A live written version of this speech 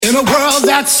In a world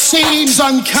that seems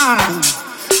unkind,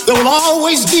 there will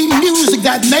always be music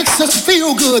that makes us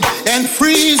feel good and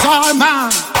frees our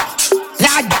mind.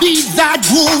 That beat, that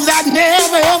groove that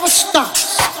never ever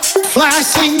stops.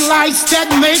 Flashing lights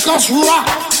that make us rock.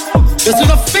 Does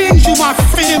it offend you, my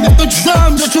friend, if the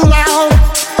drums are too loud?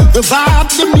 The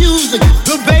vibe, the music,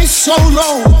 the bass so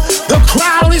low. The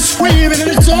crowd is screaming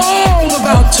and it's all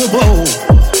about to blow.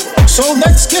 So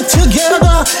let's get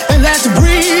together and let's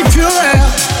breathe pure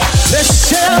air. Let's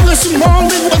share this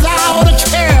moment without a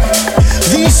care.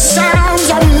 These sounds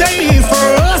are made for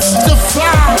us to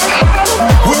fly.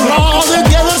 We're all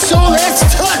together, so let's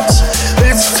touch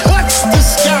the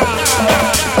sky.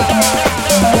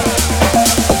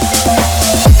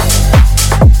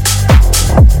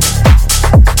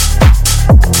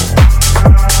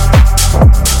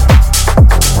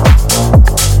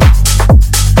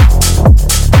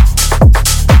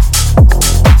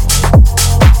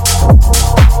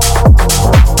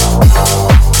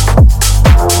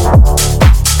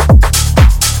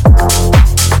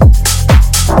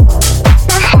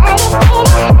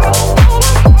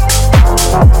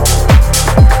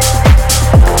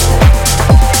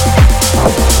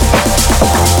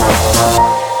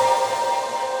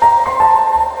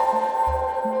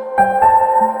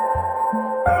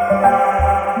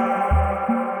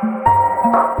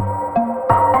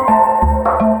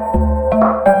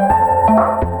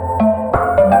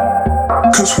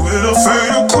 Cause when I feel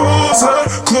you closer,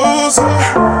 closer,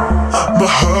 my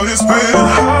heart is beating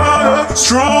harder,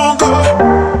 stronger.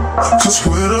 Cause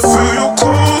when I feel you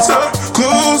closer,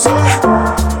 closer,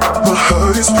 my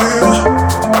heart is beating,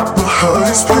 my heart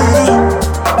is beating,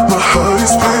 my heart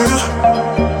is beating,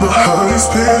 my heart is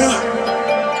beating.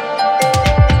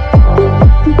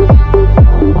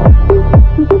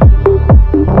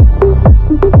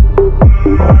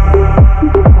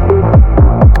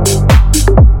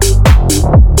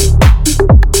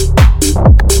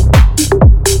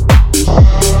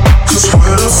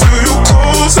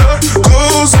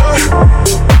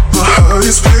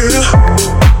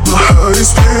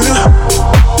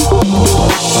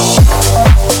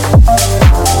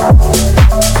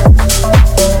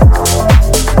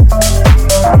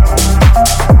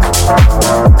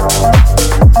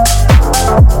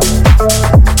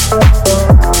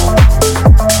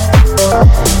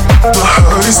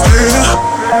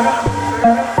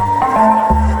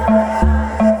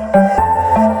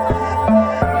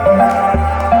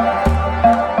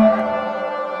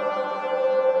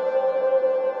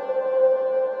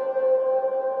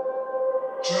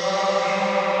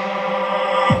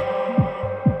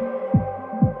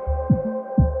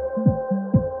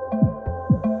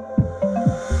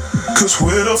 Cause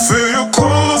when I feel you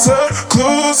closer,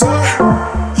 closer,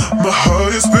 my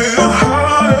heart is beating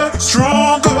harder,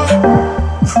 stronger.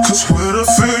 Cause when I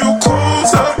feel you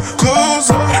closer,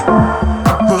 closer,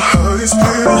 my heart is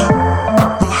beating,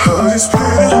 my heart is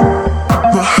beating,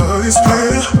 my heart is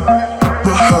beating,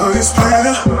 my heart is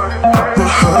beating, my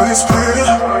heart is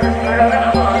beating.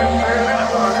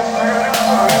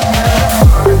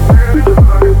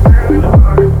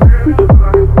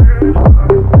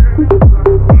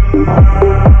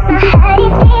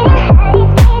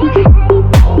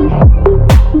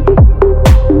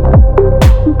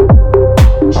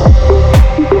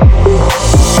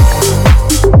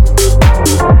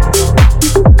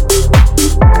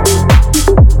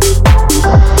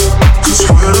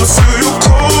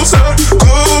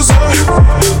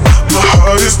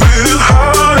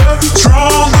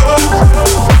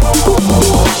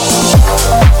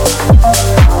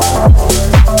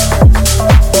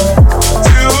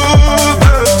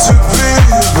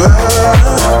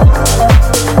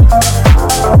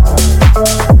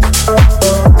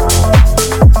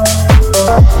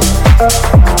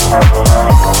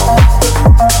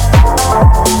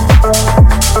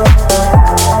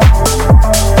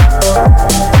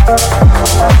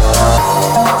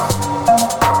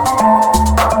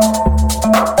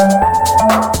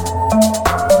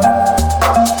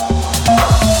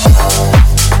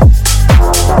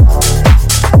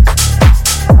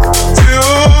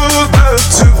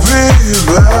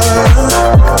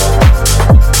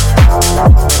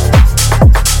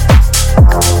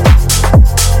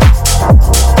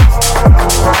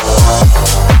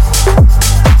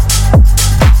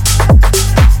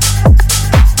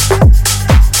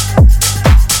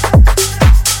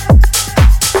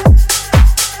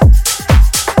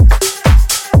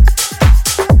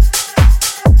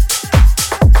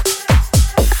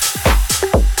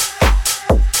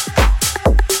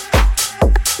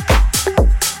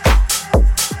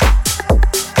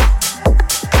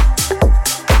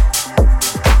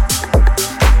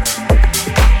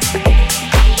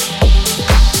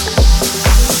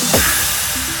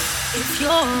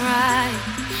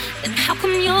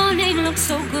 looks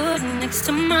so good next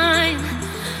to mine.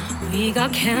 We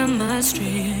got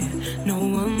chemistry. No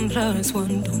 1 +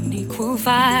 1 don't equal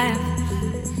 5.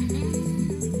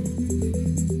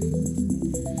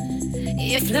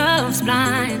 If love's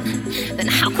blind, then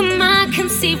how come I can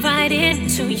see right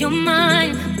into your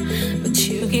mind? But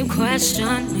you keep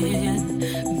questioning,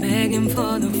 begging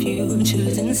for the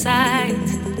futures inside.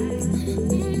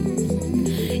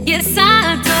 Yes,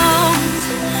 I don't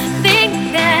think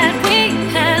that we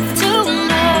have to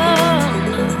know,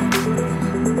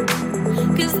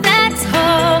 'cause that's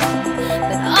hope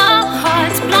that our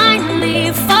hearts blindly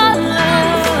follow.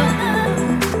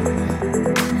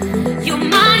 Your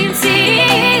mind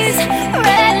sees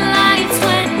red lights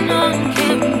when none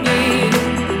can be.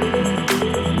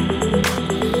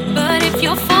 But if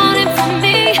you're falling for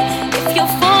me, if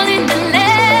you're falling, then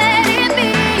let it be.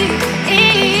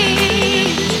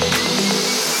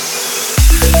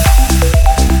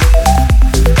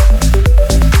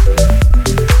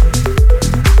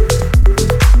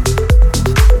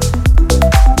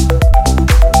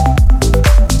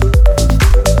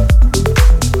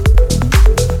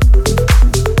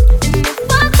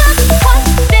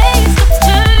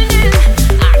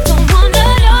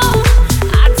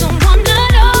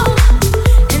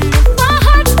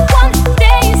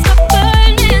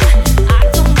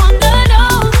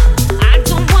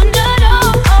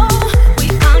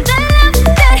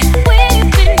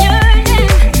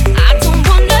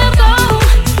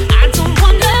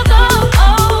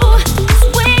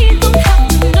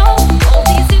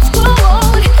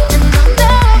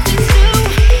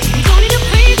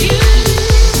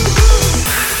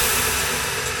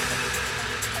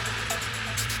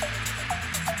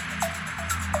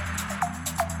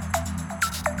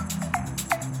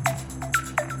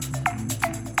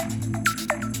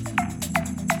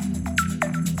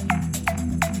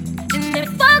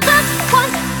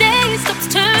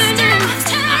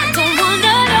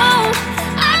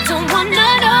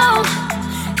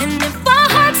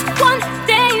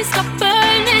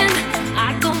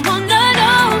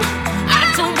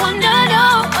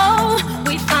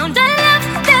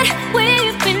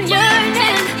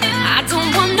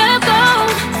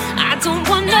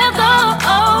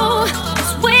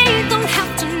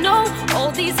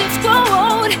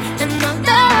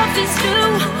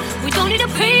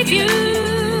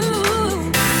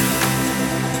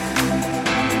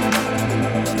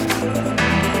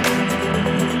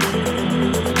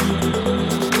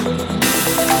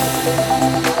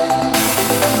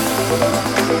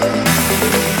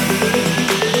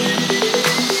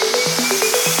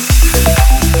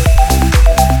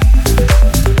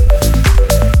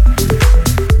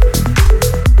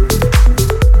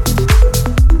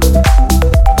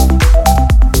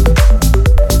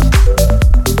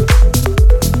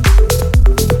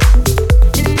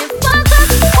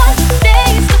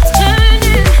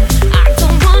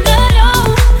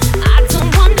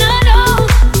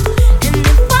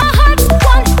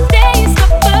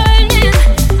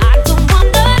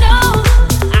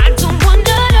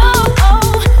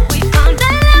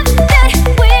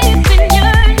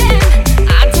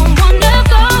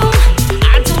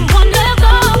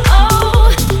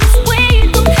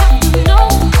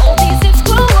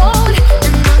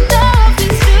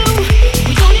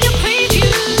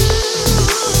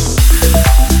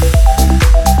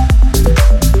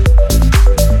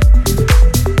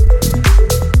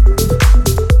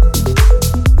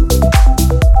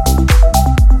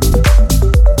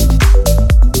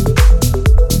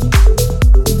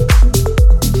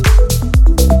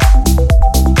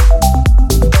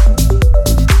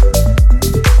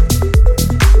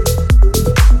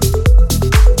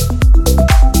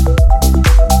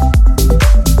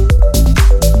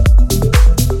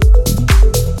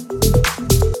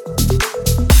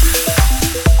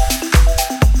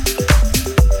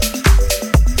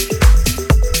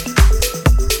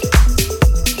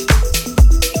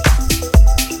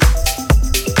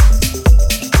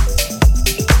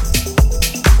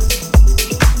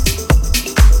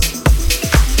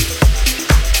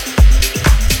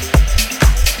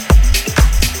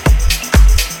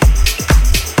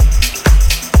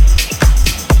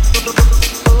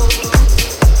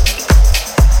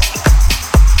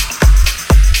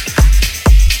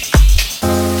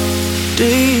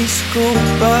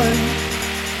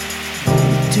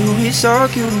 always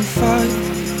argue and fight.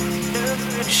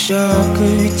 Wish I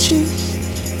could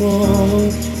just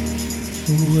walk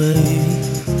away.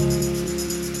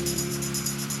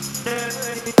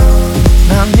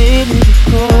 Not a minute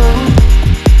ago,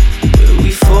 where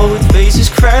we fall with faces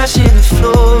crashing the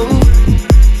floor.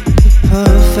 The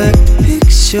perfect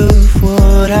picture of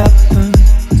what happened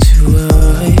to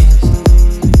us.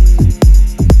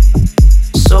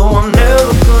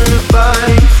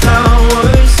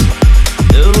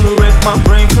 my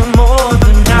brain for more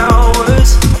than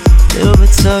hours. Never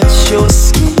touch your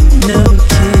skin, never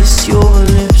kiss your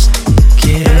lips.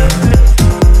 Care,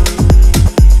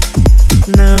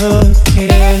 never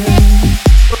care.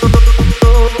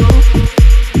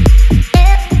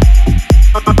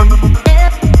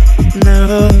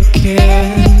 Never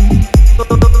care.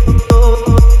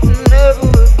 Never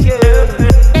care.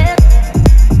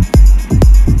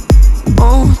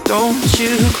 Oh, don't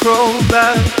you crawl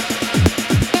back,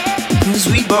 'cause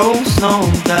we both know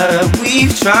that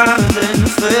we've tried and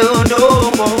failed.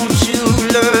 Oh, won't you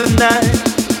learn that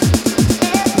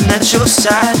you're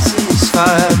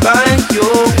satisfied by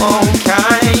your own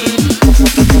kind.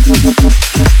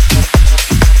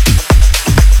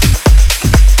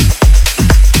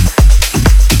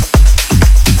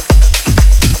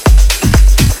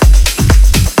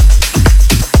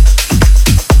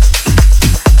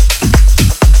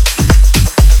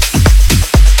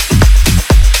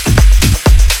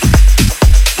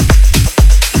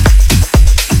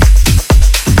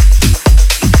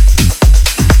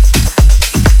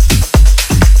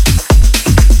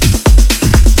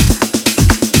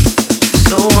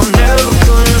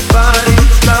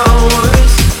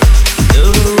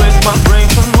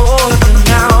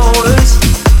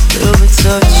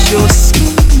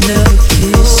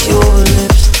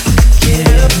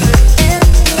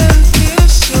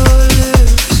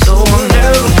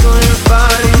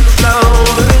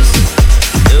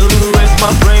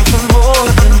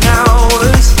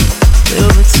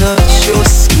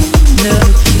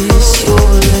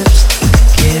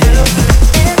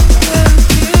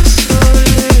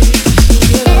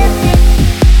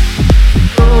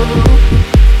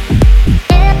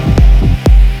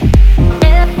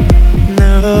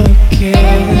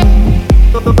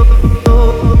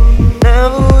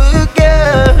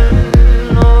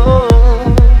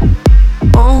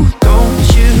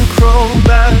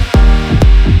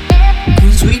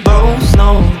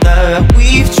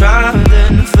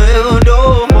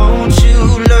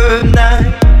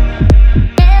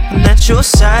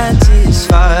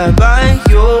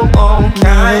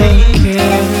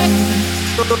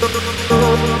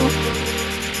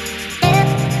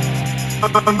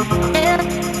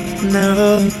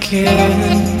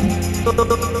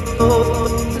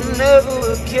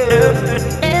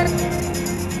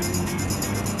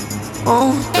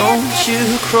 Oh, don't you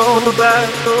crawl back,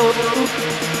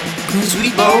 'cause we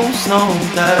both know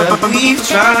that we've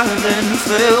tried and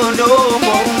failed. Oh,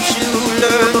 won't you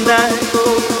learn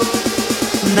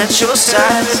that you're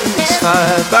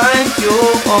satisfied by your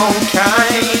own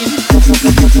kind.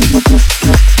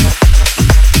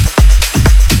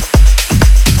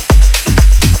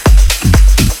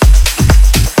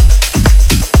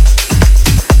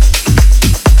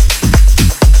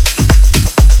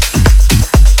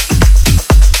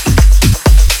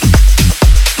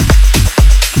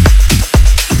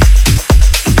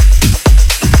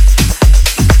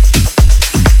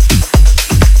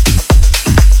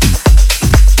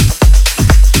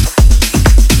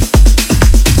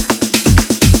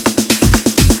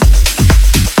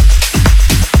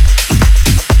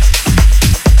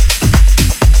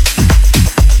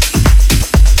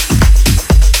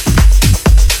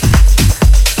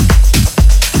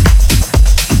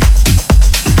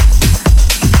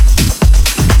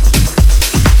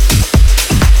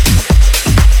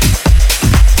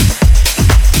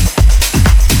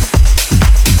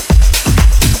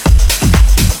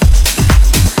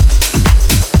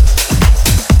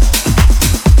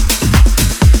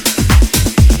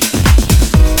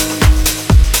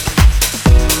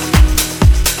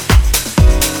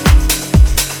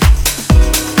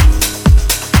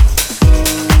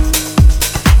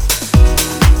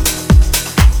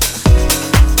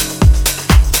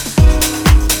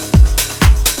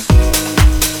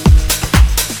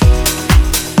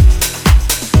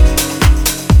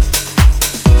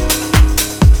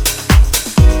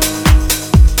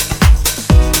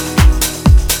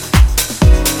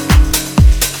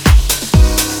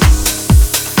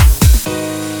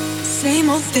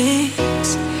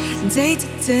 Day to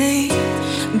day,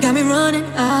 got me running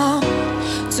out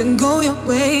to go your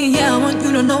way. Yeah, I want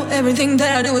you to know everything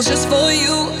that I do is just for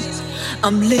you.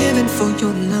 I'm living for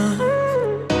your love.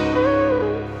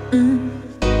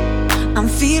 I'm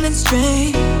feeling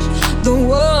strange, the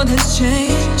world has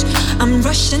changed. I'm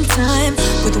rushing time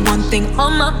with one thing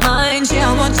on my mind.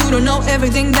 Yeah, I want you to know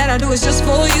everything that I do is just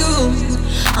for you.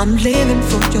 I'm living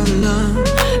for your love,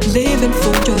 living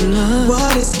for your love.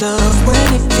 What is love when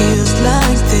it feels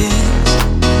like this?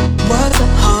 What's a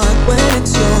heart when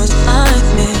it's yours I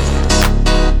miss?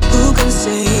 Who can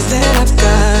say that I've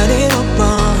got it all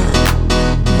wrong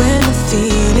when the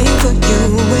feeling for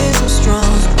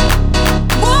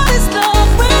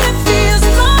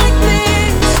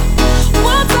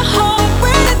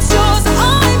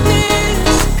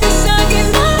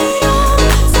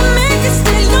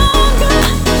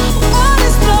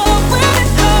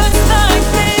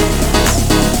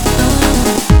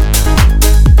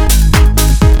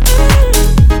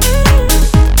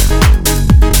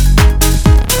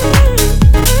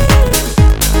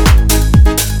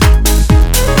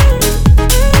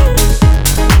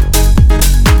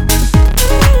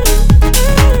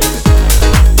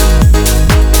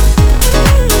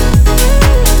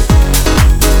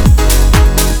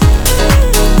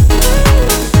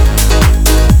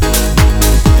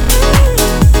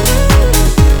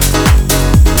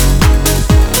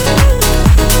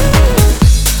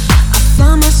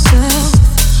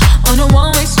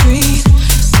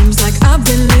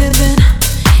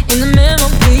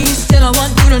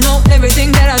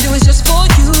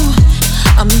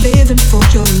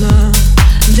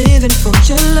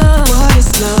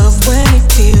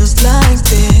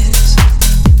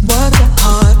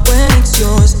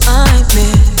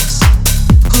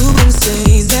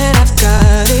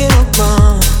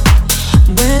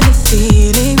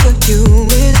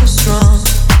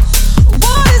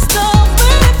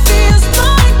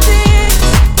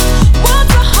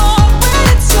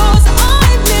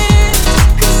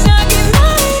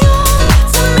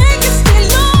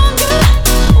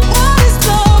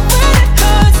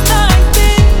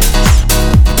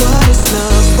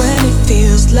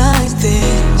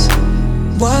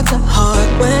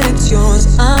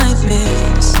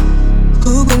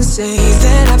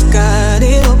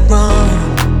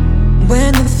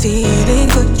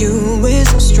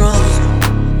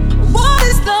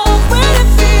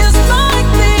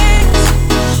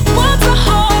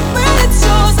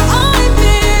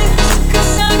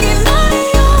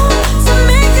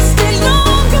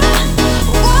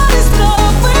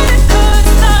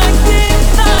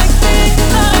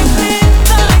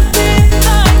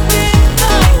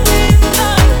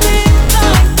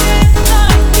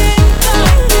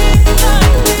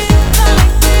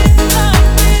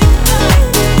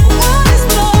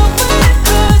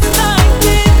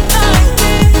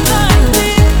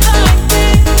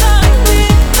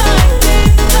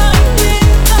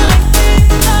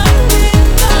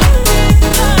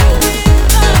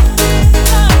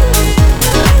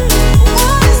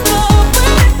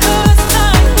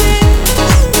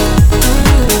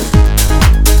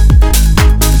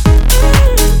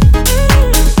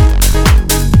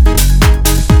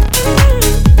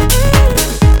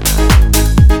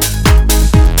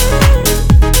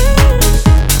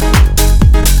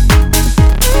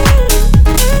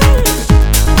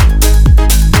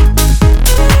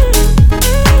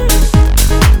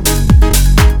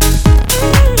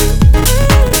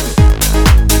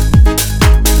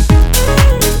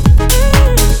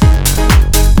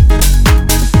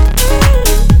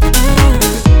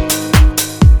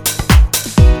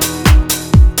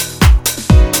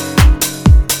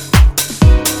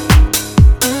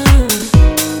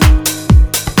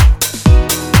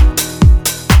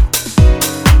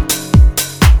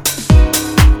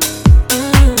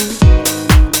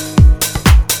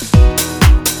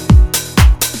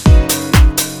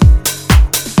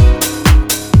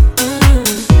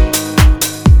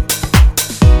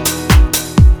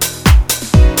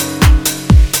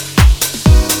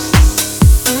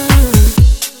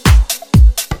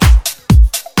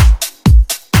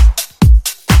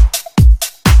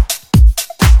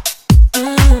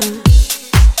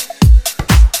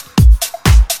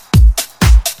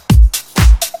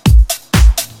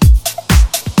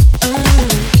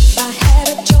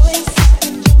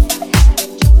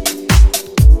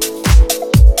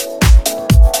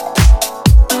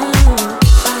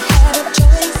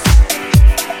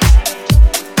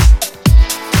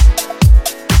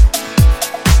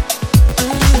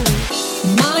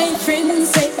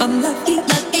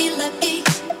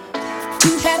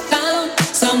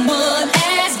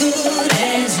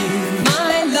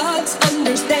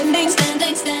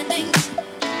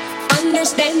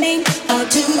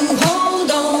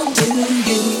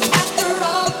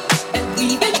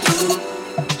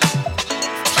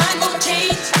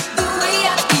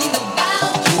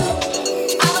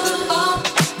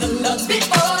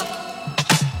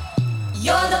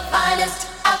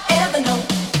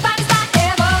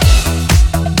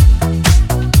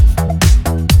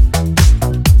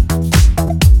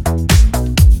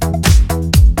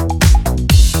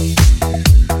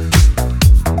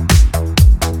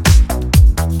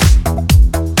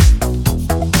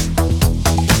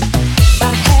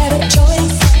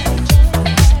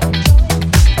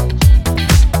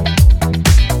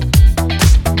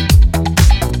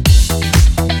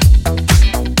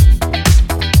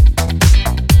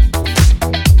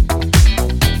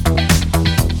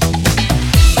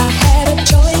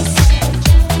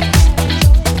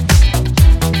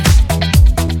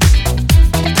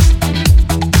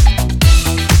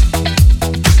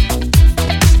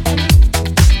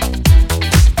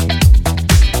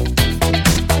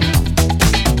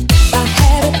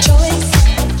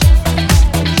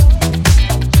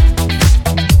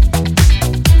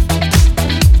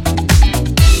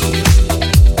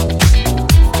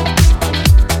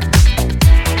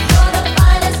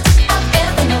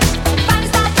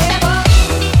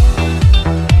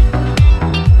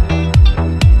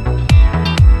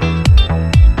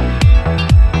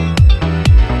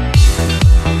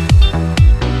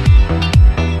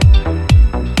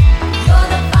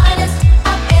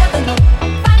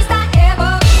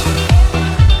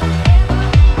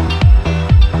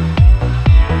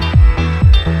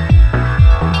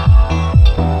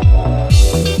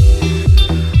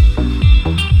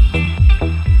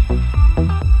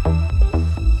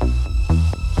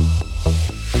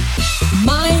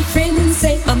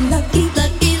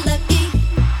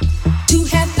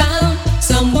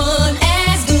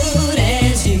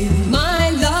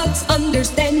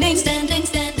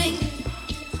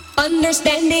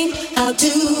understanding how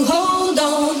to hold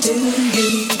on to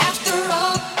you. After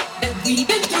all that we've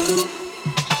been through,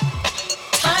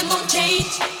 time won't change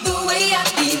the way I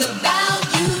feel about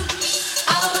you.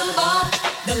 Out of all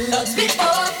the loves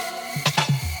before,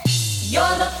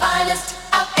 you're the finest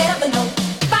I've ever known.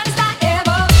 Finest I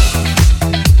ever.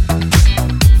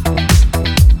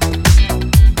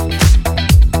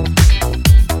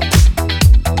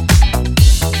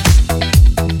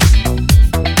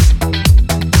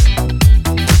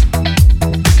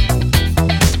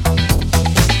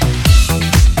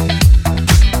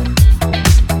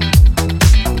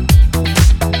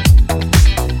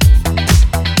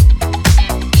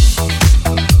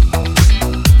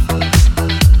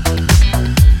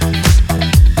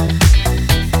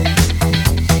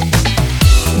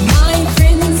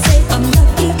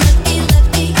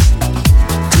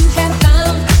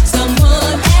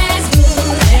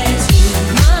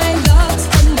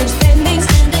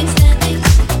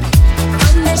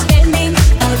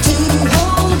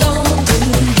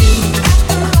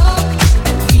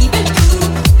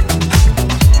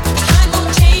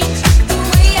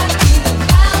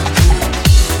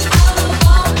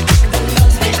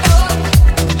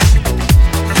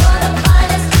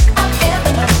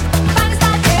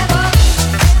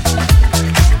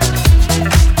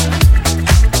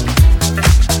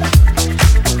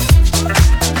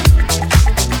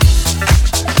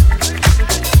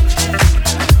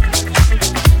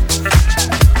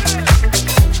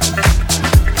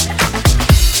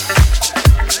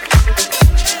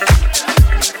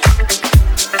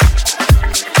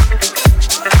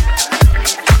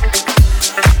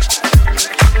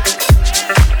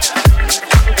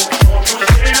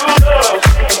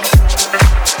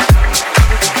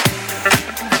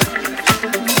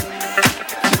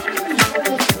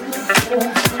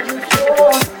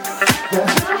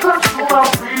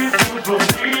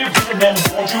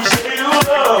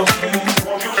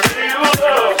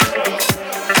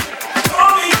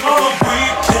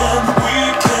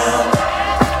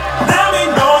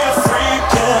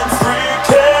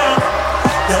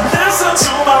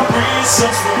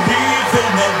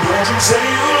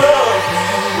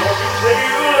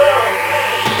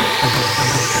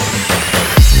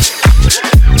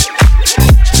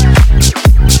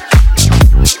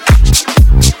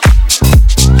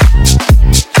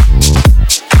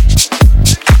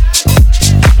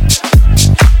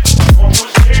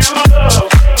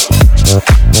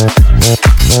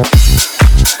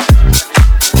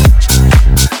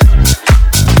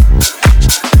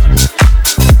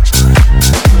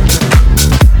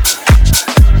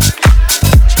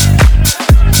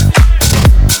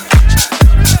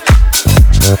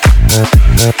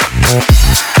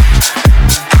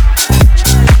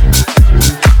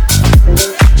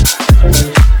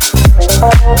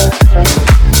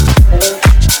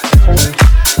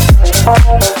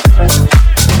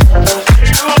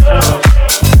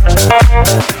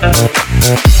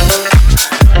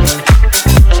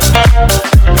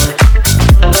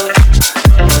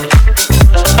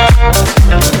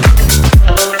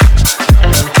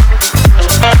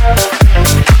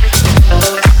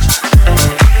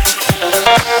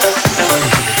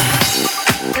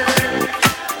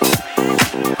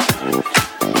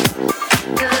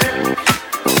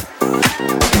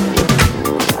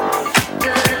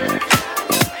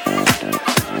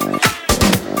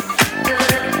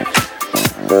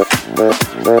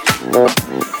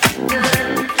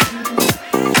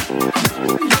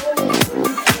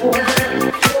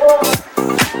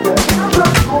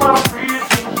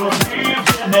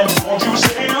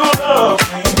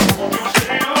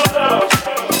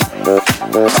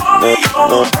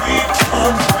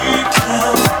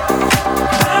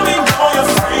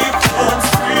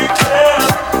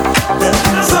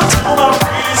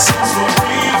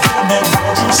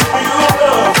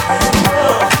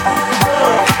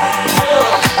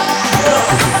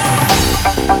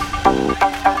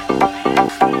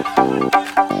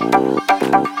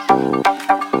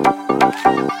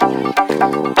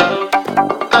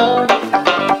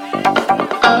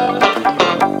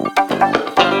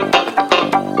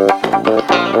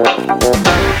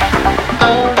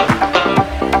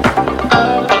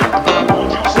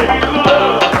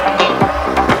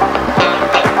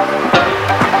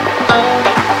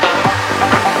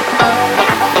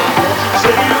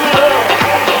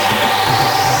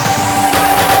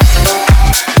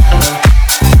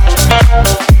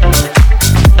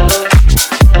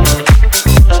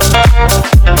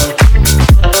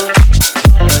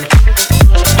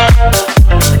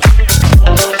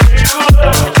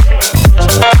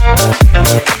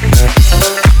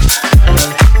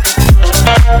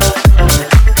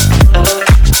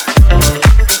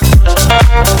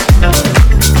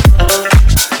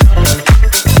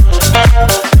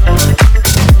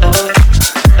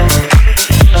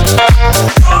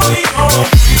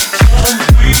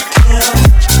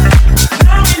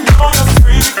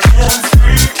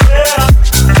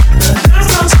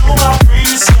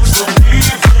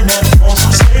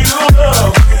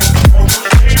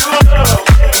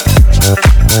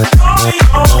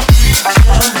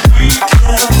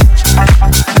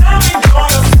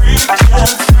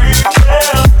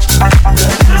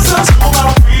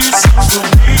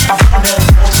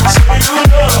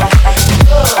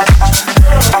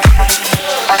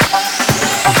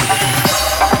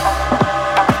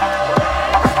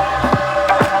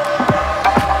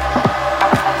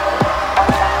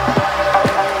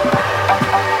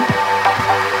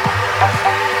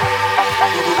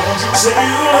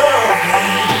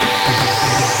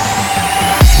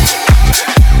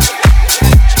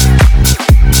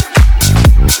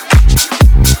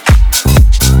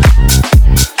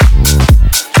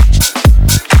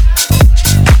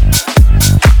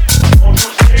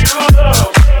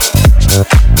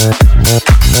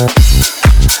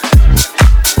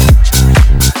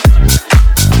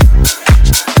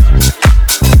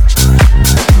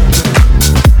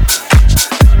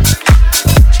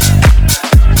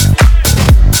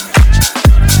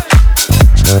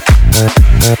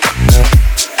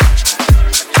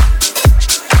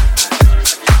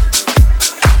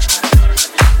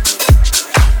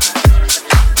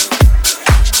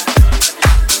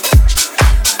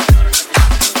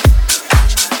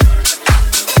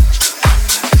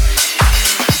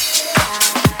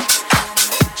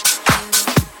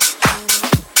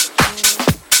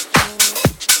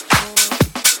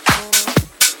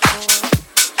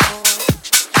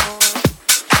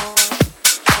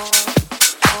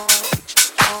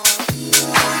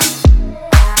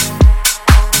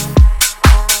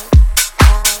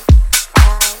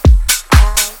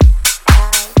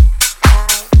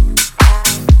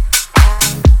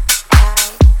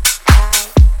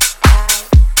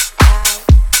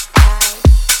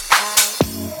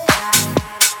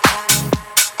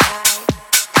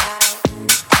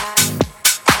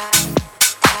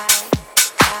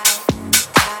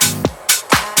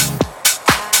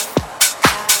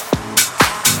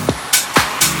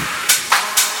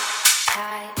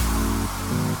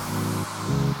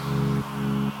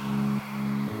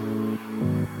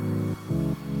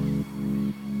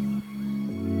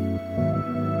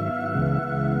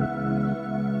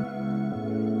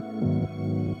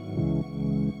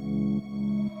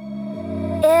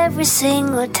 every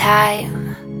single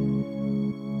time.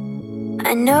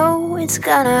 I know it's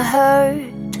gonna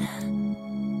hurt,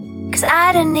 'cause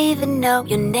I don't even know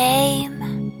your name.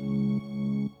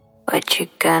 What you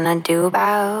gonna do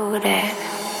about it?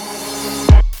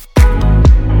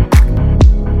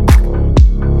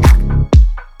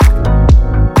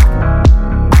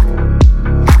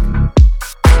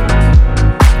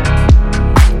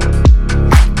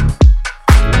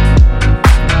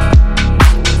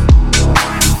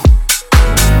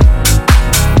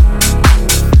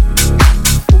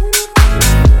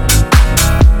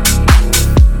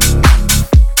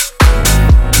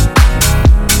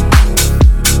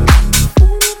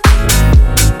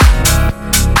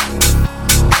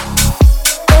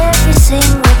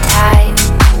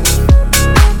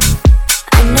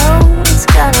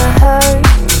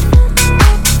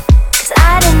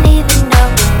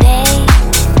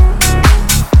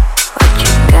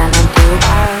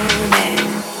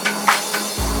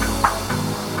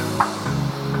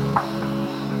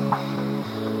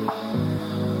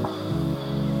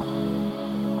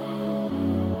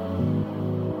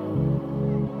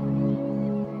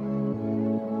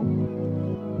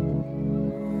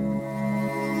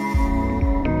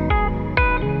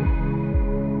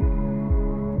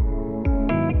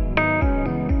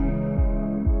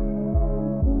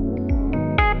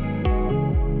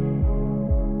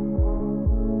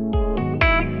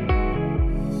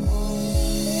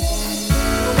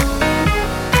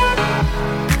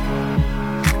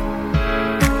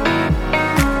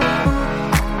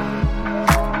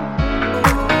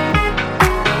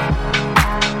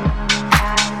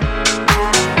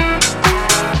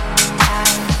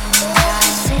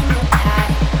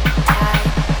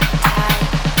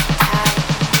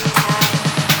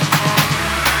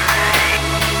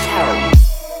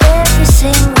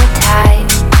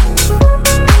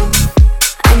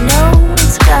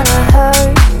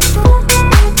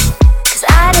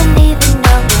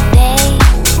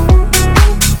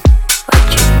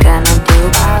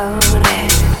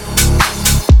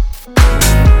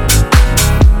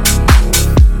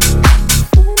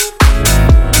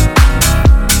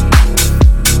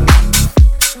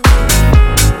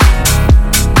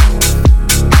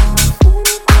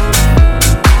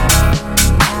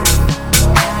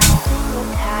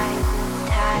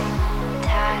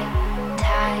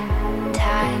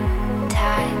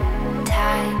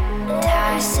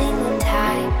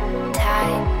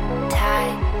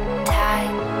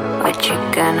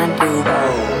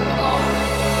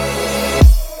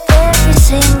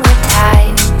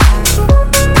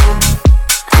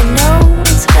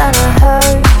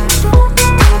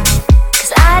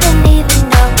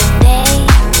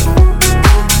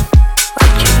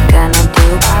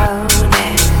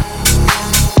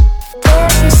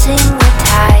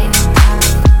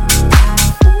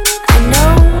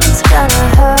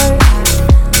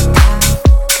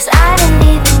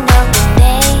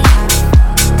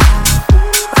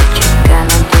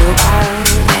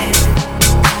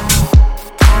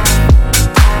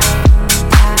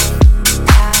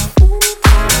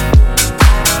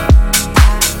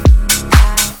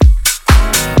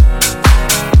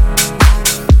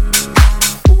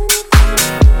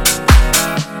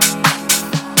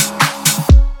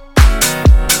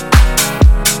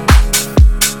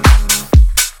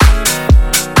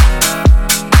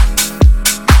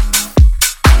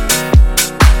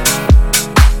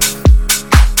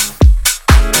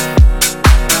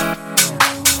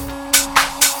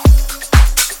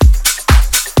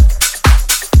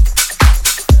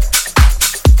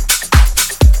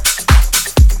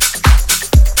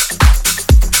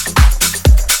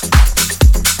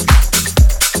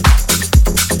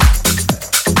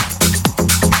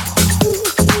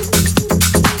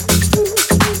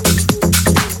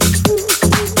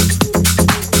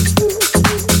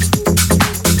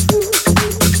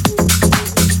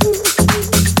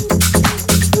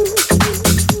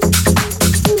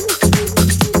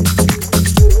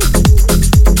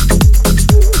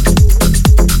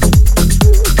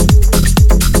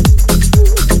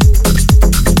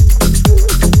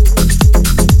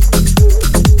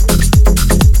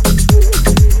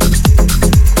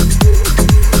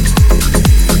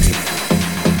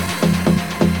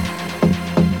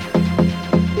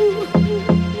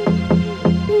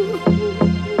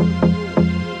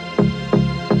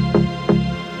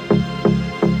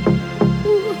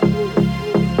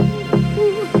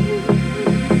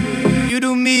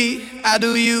 How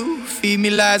do you feed me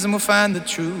lies and we'll find the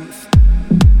truth?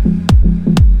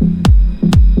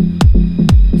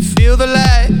 Feel the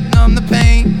light, numb the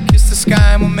pain, kiss the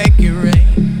sky and we'll make it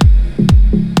rain.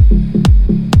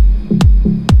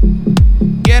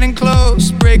 Getting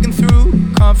close, breaking through.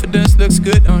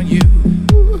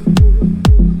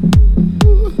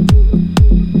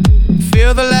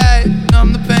 Feel the light,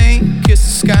 numb the pain. Kiss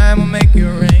the sky and we'll make it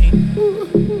rain.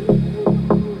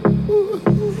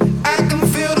 I can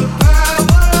feel the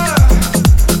power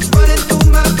running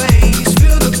through my veins.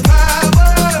 Feel the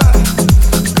power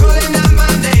calling out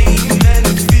my name, and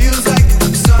it feels like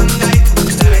sunlight. The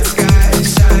night sky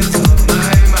shines on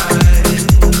my mind.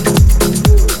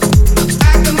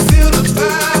 I can feel the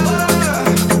power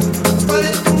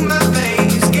running through my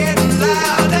veins, getting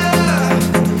louder,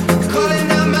 calling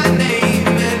out my name,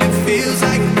 and it feels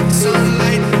like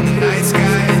sunlight. The night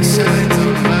sky shines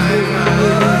on my mind.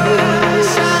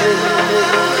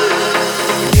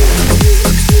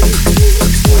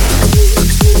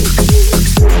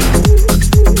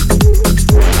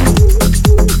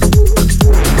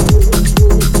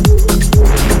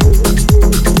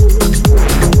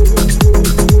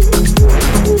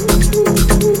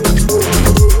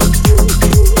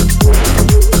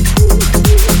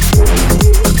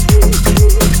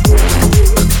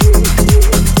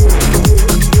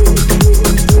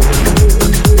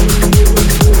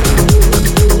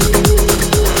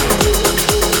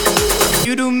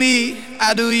 You do me,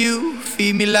 I do you.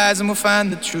 Feed me lies and we'll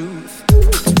find the truth.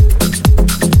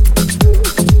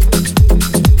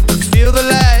 Feel the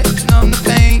light, numb the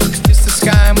pain. Kiss the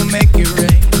sky and we'll make it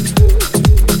rain.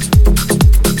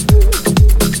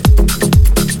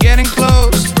 Getting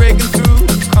close, breaking through.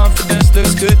 Confidence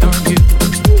looks good on you.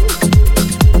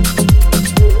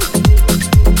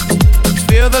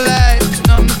 Feel the light,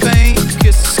 numb the pain.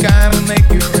 Kiss the sky and we'll make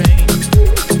it rain.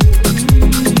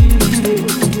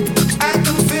 I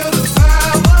can feel the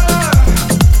power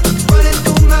running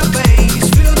through my veins.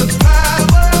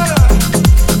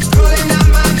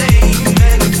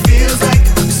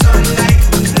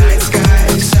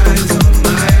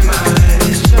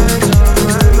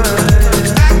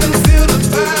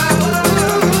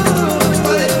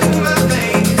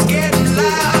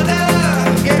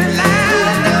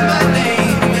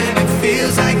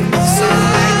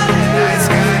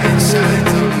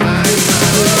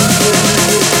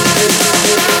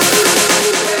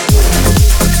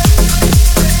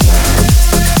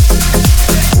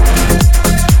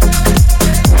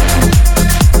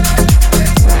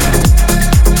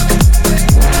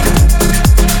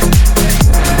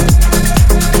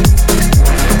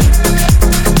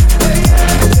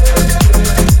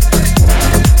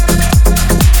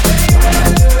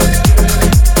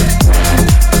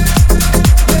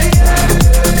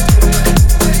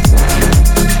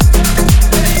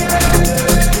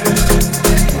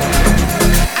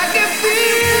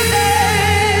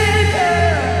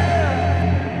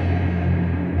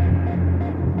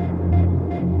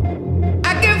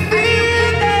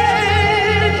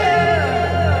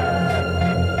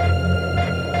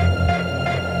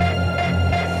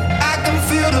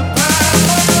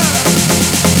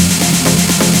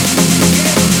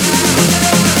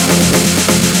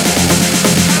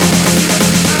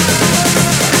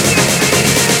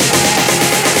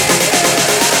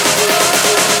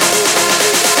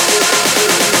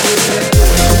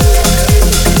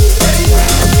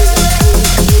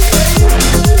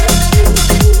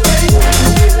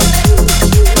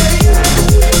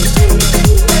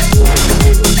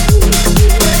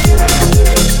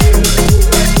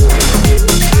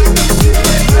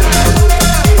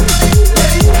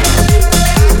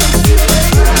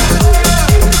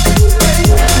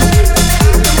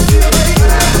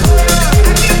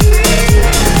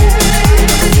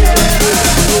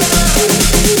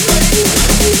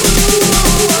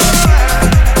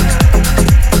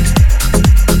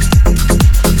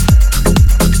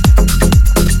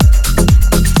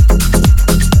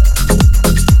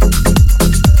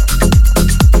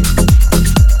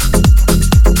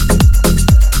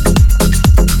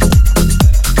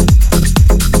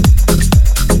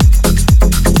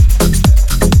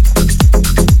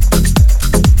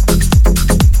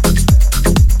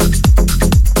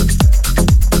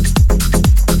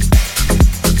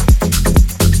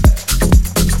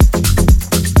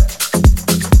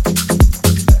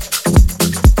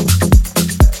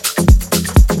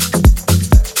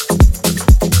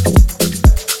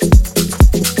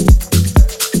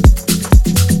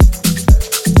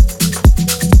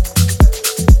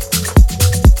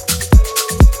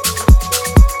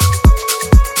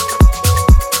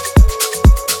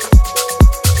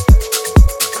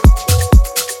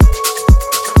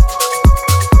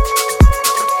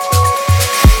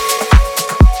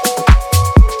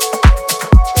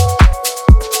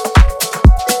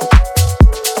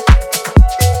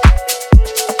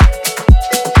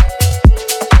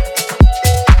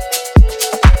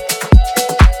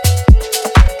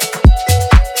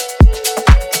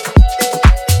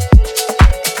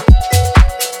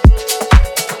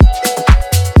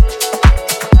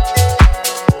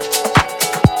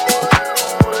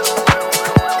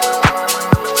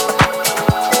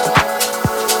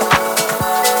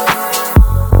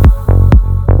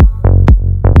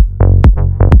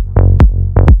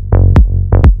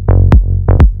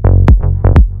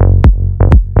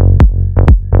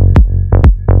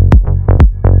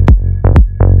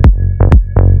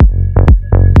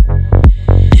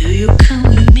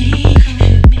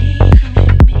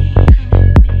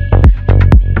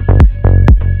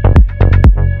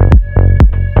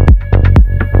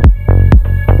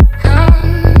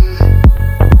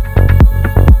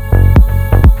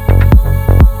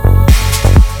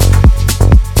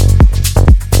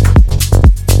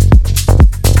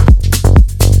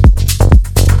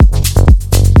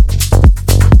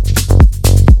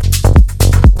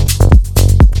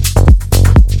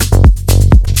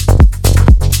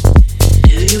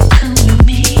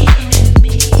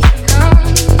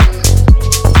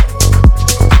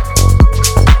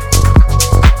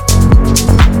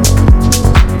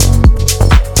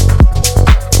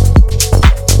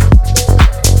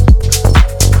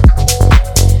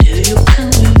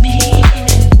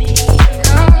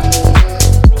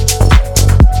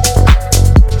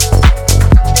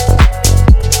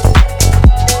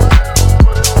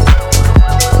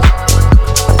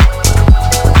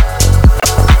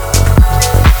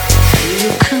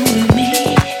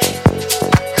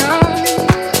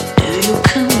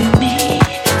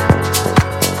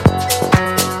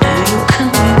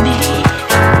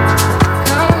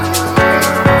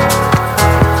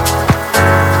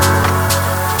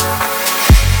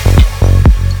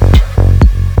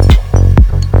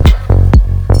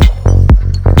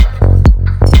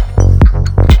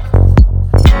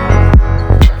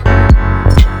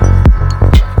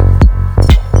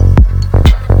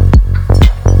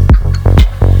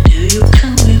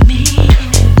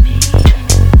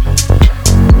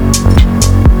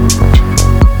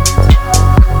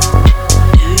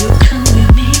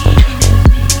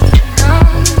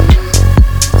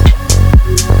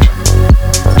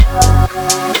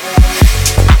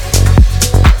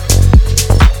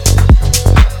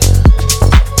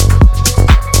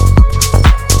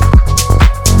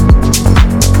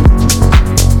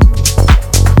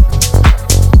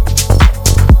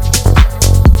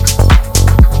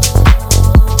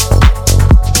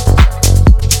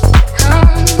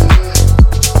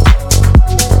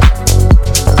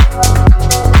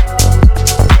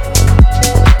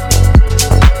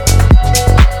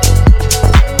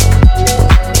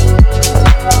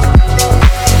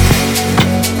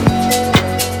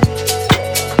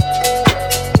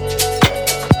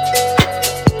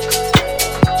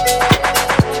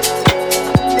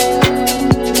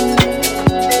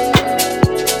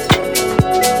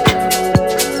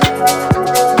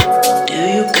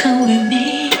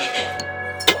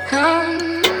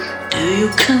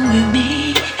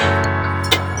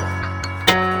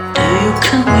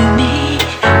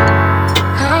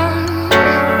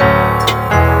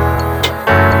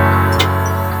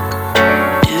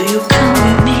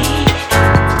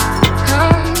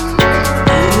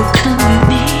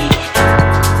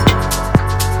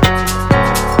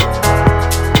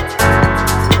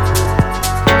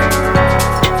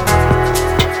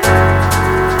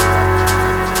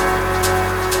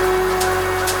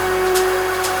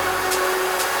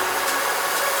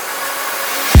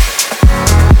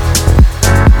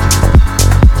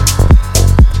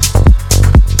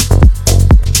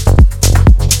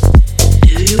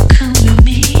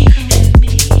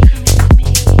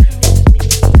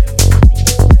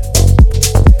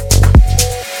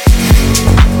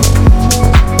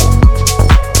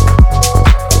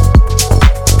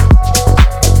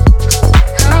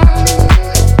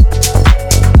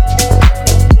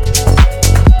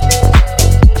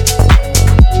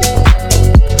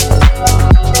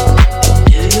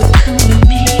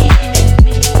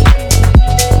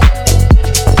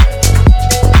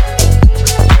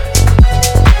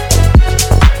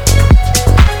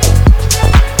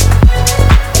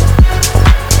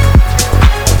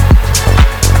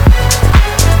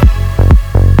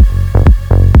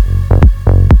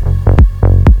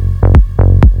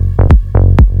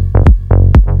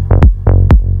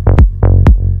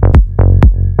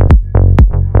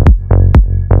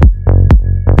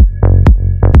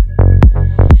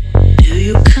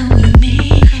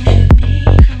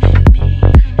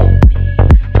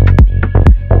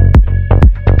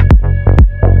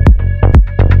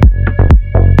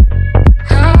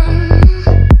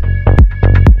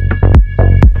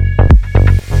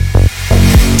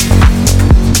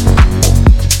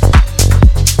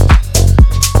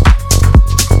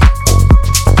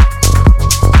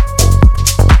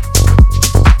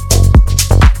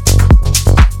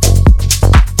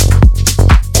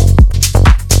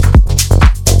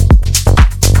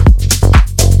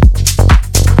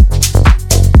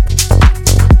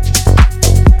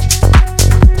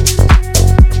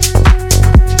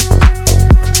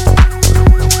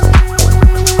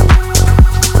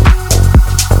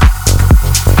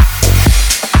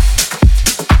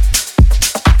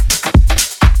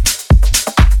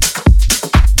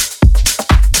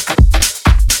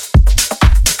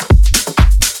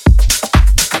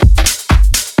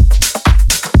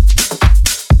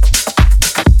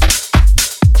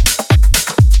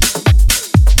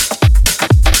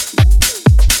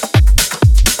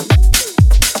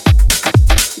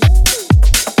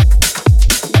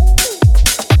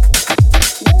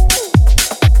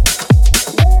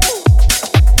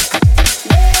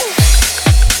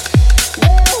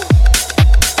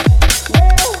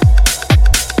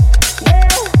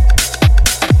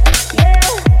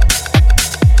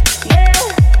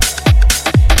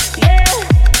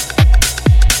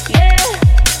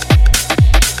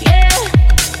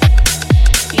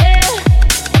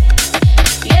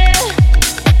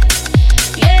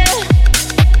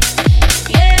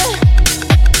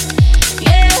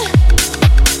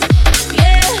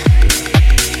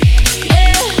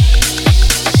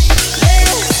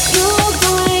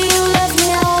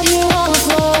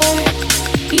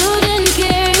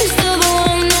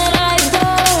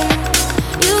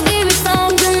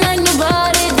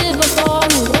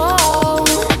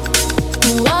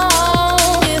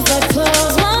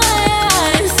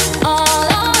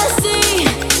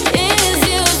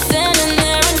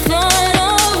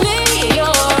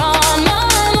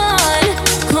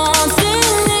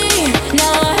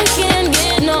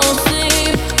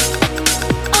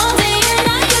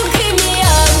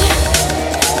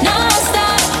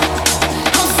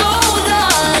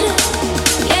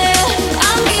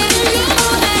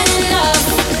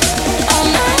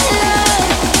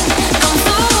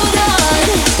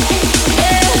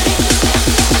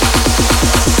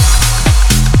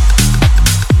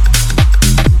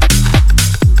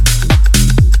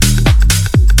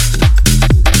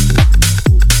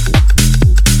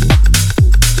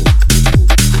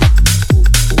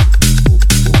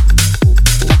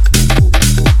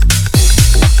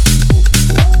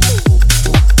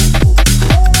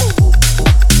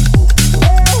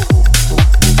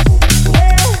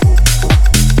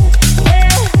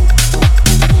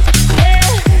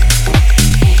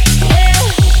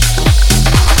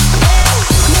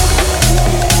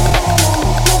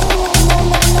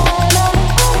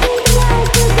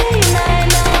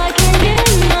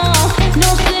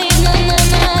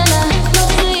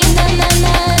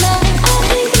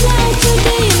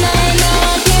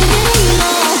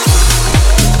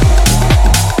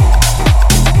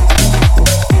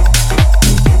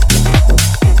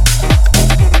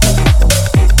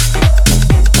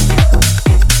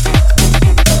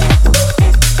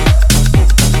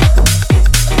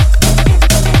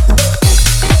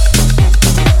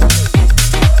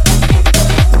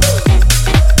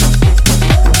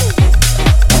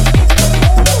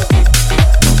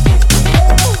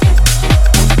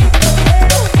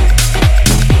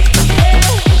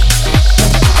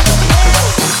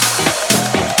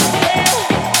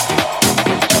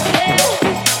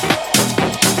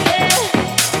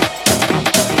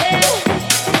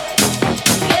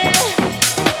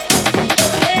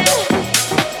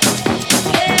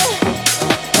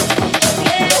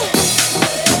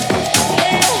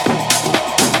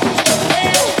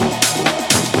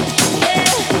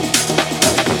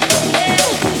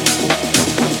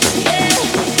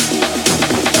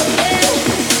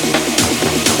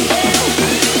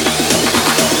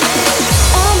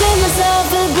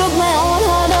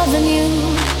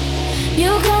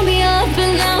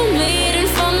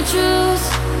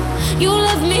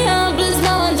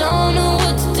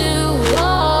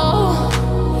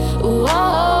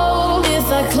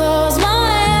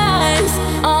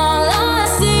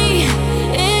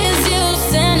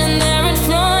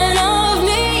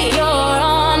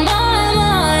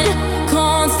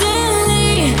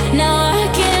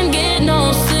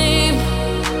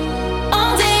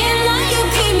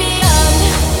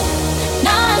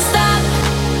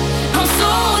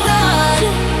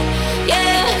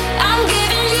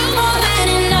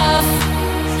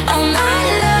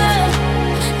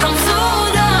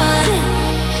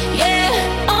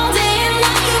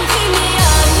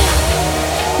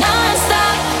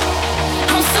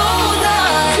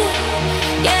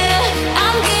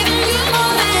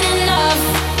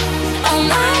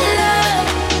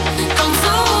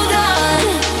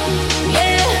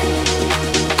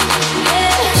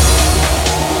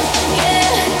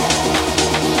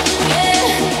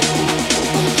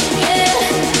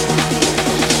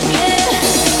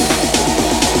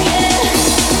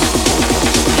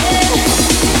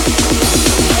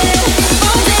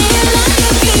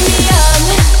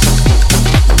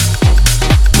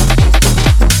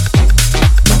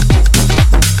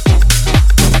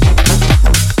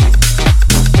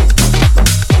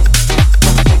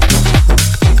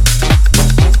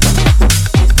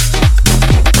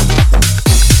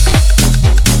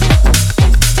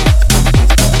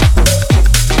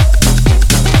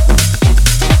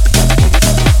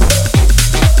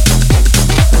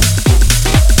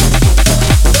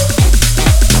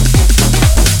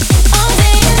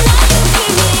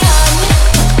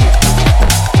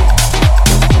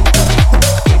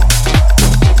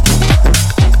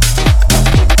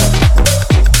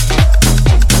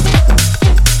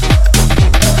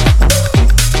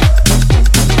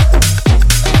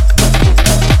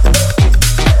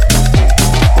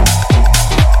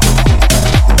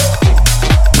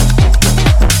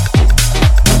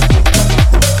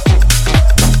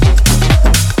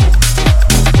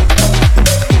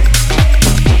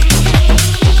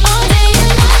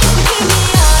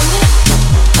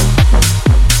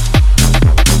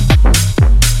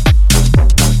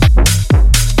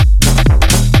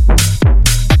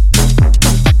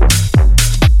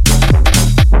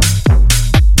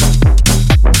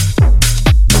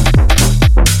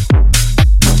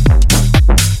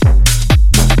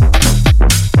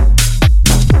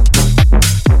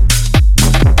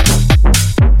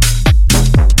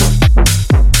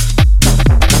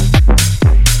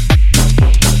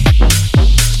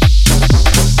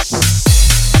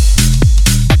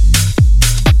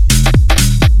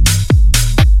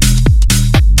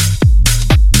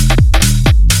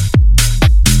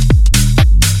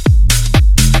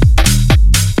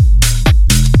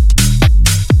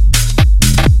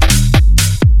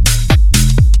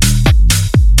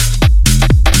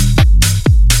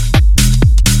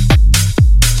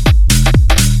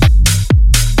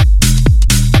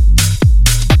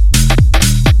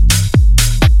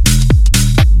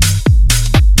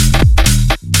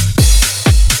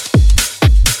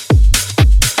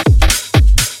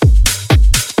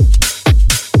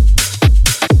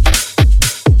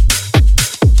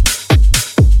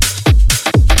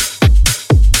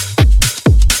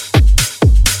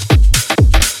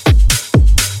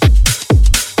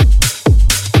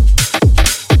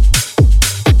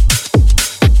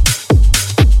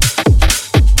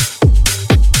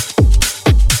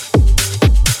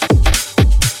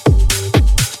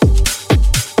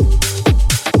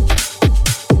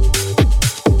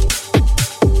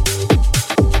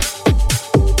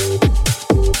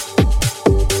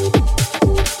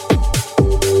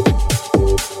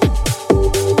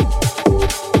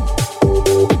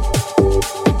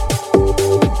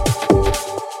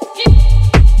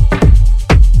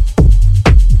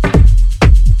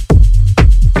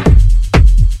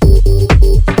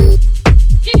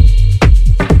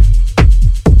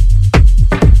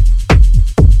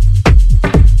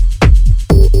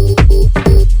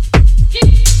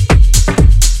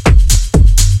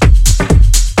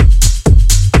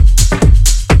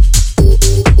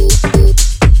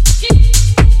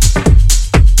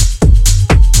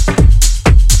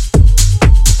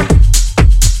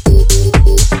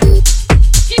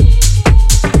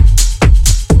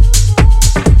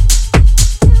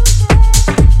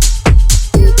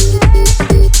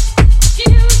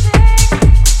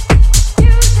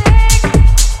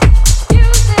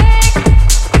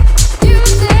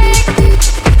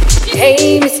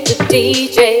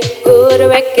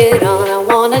 record on, I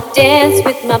wanna dance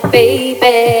with my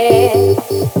baby.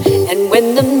 And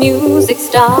when the music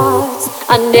starts,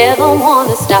 I never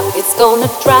wanna stop. It's gonna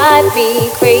drive me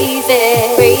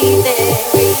crazy, crazy,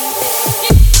 crazy.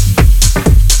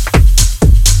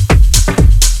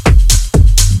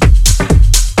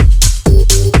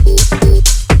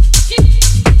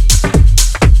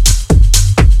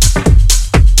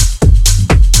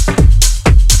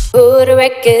 Put a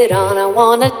record on, I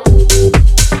wanna.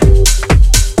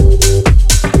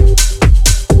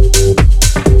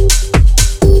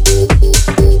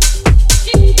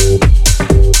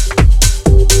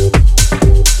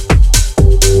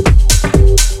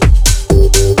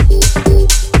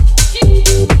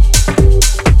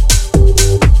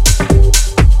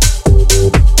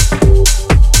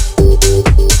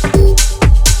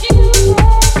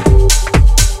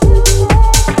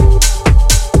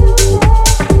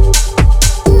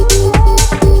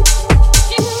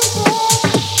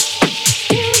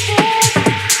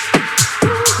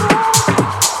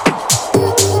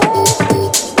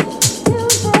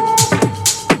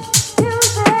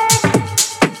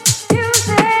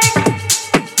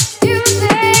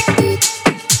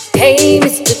 Hey,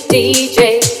 Mr.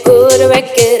 DJ, put a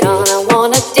record on. I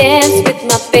wanna dance with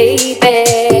my baby.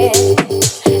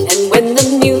 And when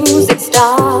the music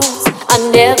starts, I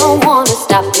never wanna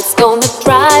stop. It's gonna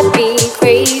drive me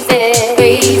crazy,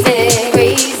 crazy, crazy,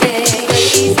 crazy,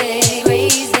 crazy, crazy,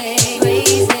 crazy,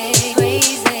 crazy,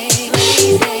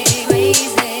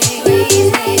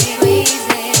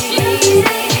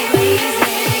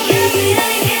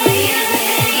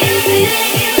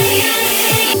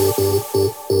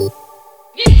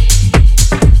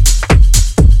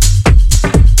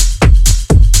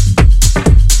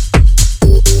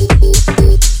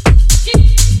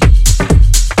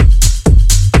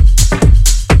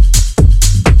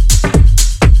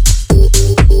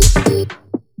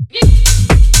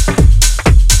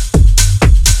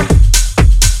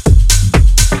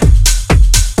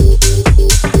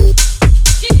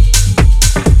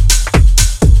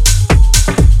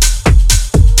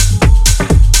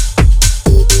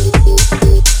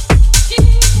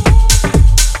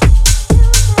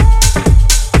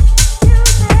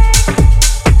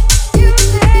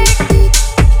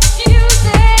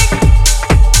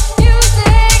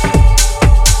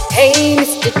 Hey,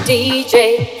 Mr.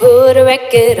 DJ, put a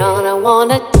record on. I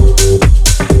wanna.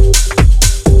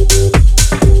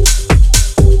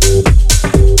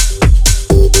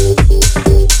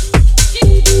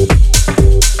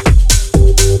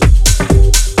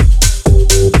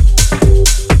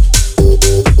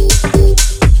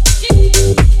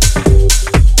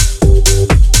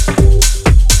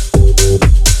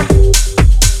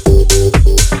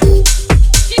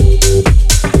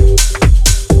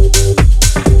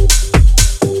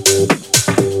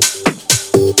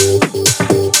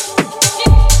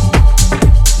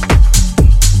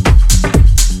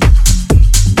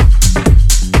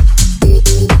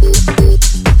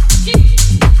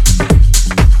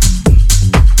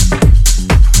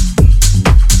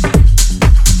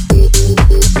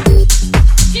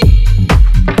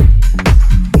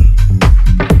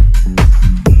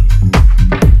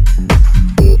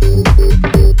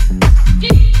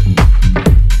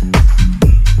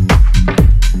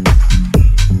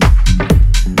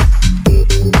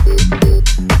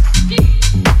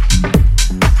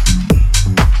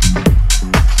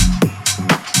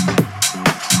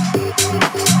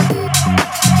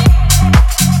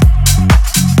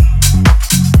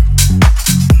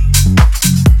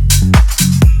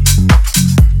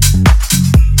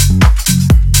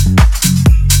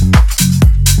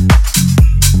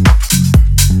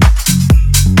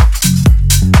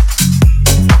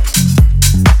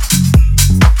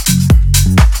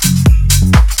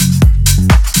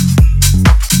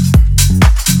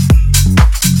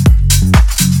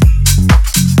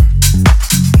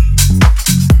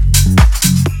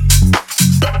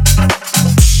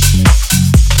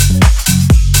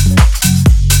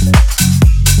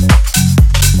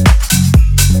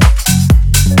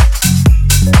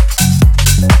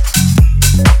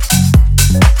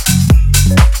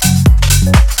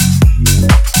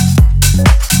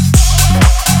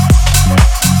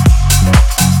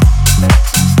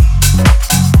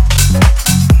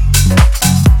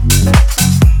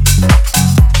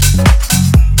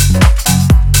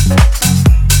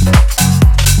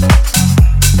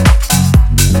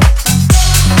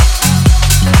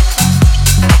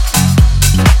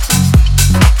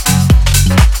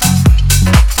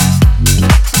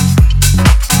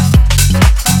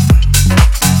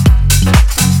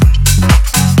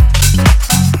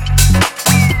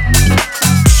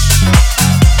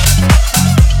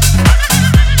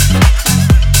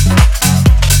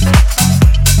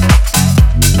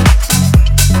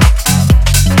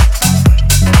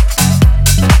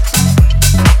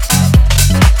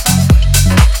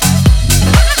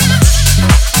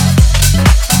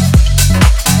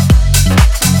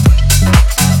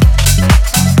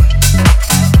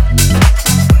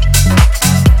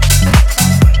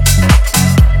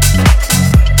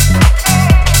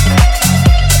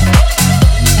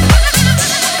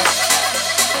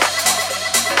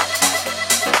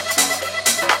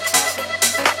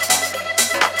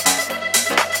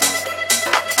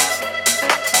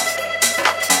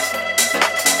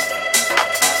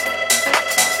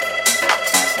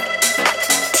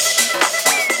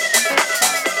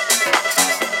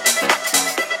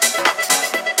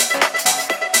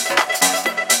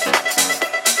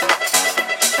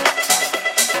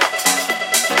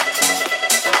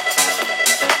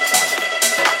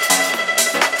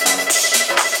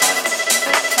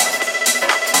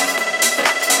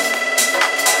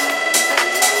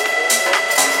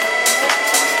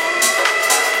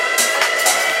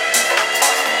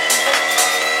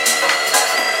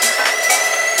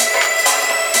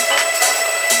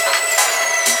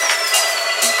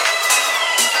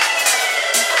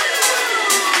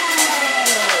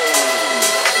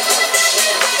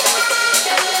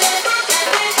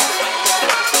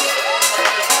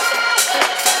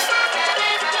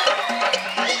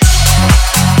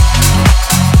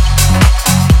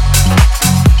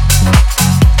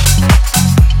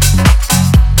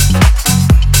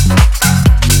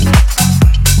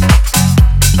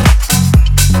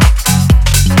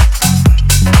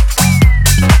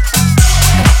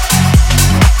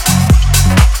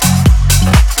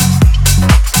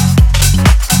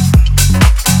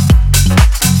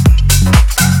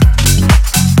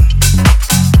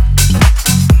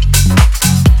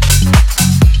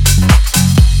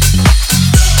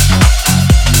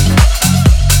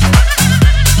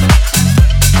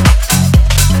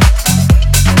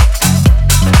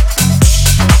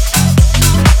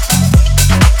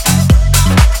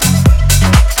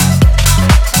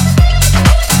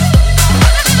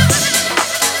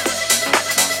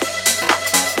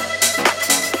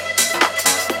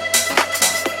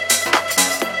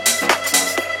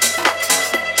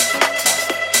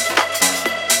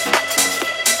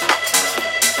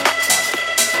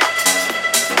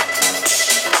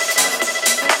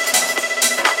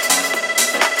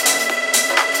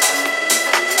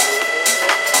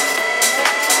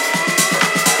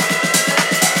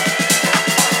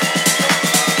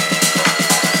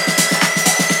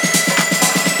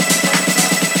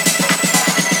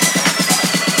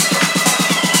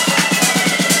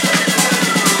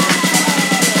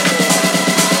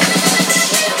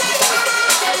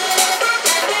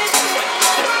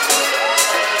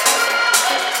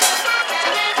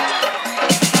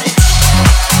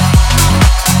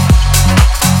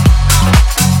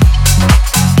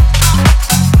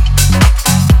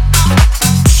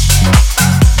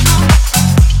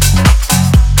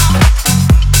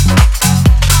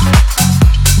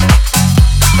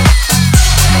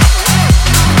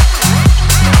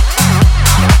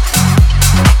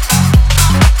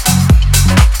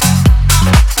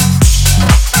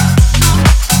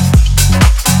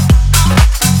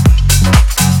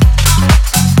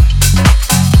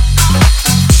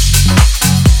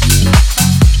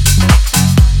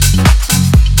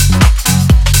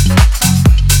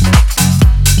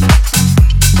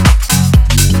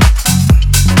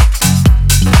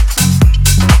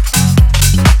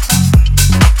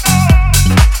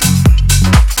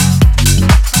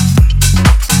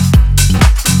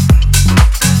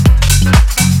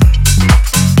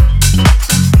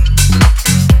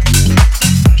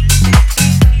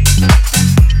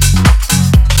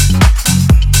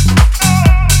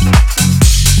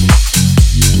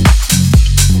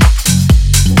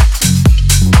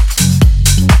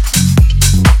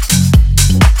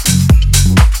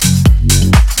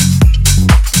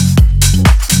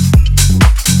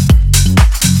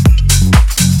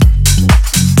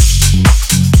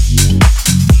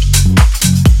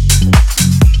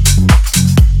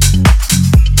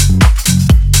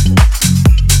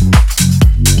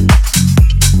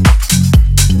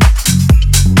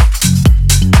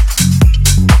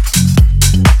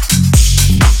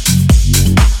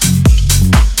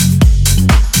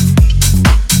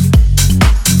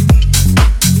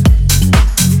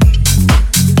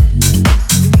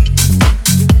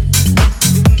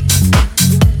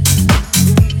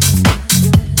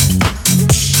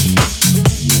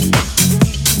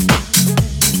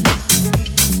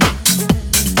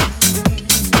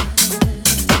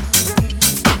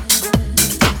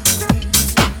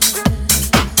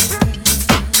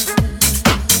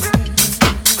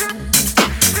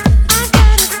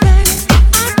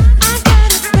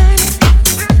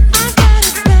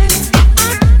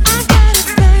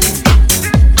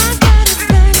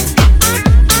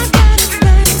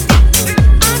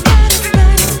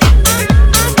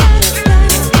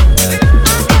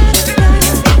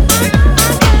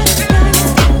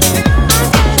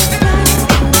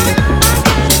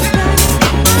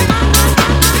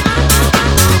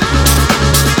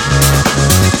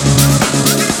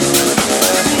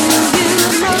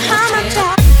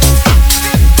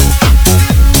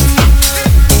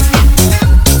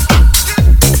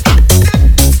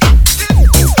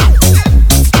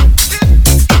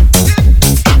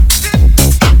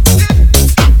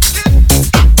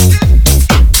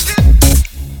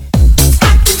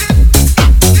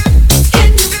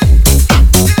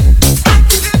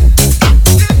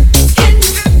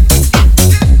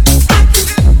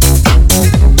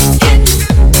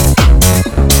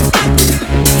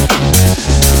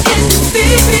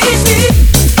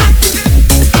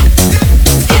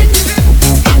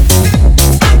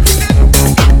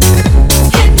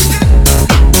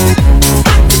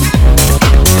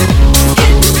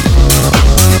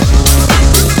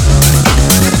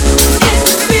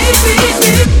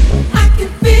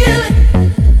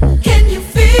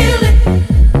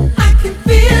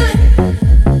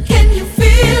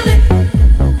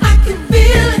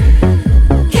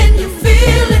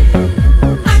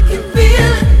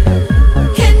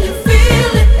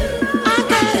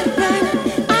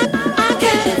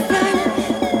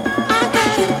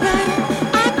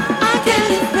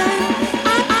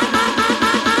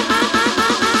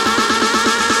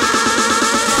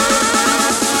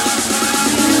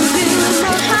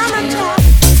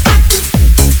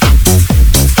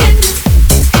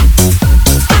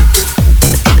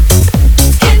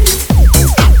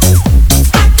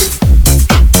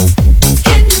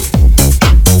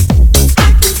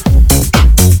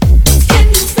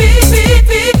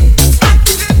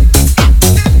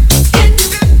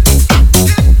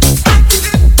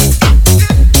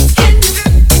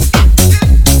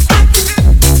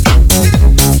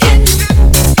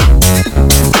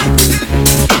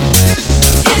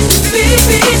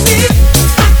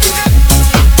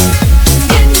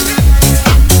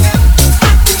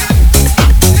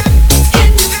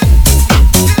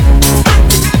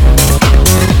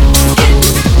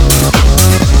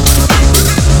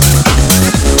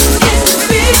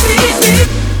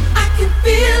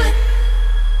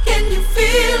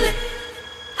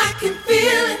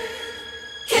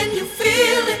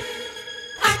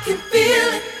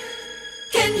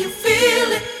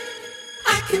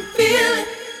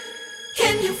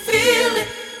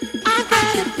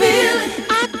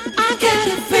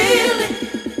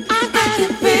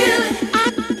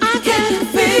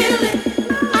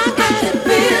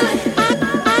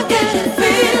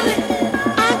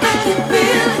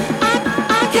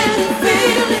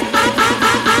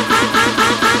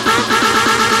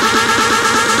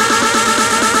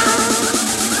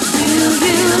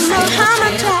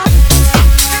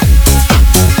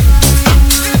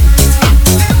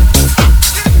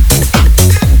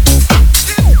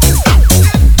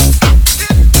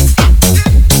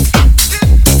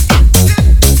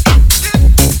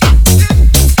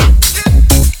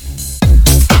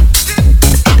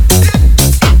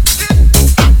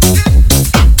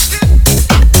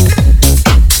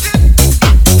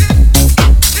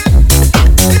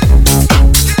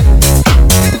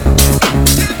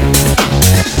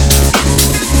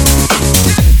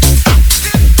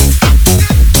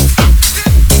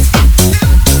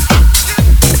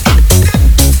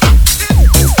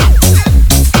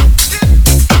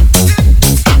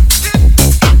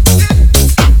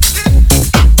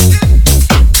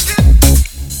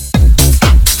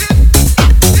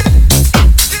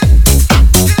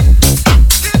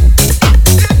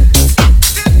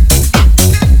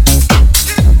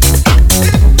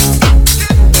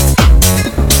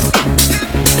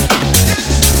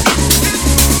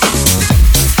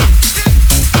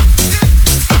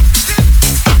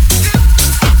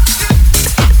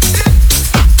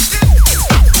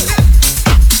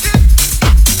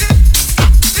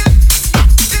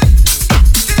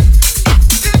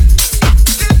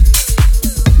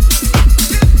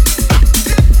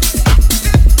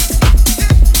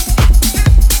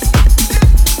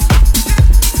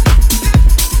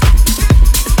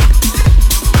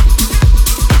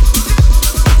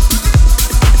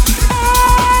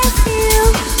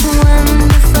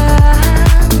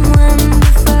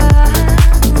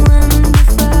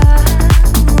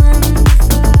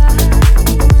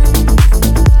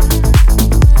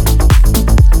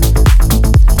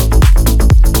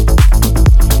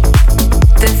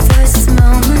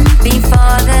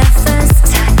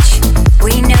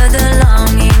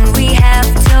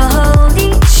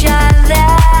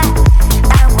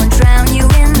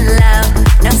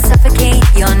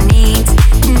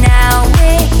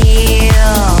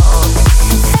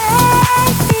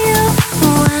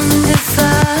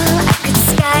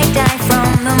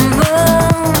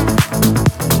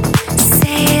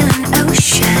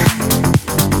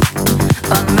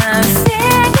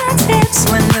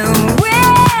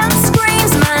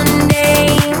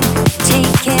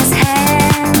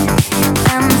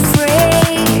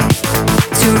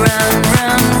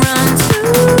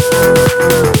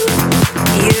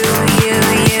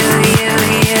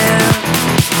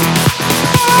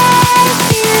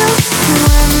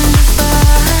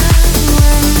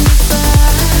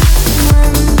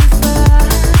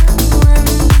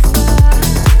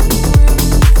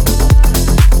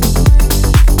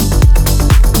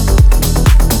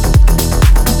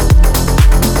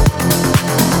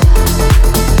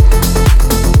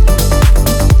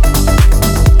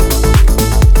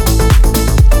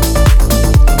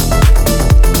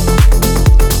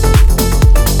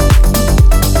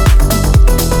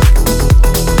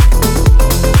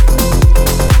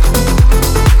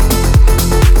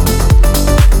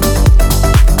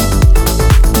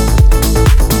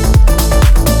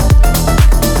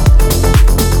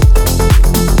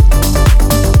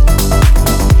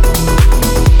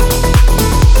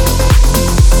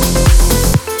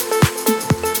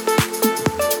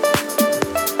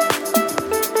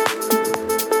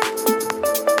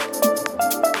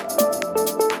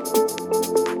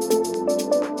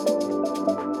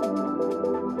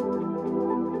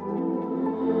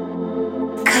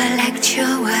 without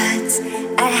your words.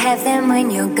 I have them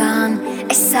when you're gone.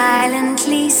 I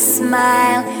silently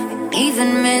smile. I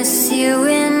even miss you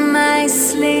in my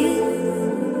sleep.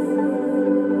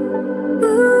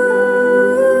 Ooh,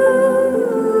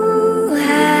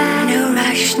 no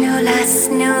rush, no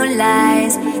lust, no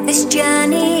lies. This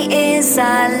journey is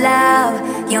our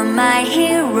love. You're my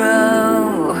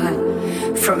hero.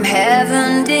 From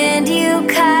heaven did you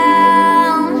come?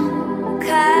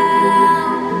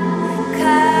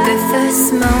 The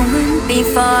first moment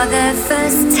before the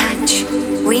first touch,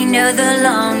 we know the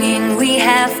longing we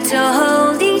have to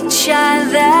hold each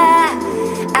other.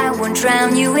 I won't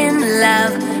drown you in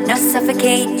love, nor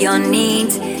suffocate your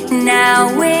needs.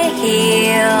 Now we're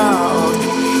healed.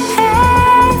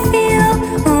 I feel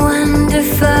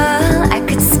wonderful. I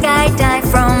could skydive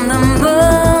from the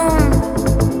moon,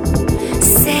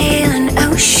 sail an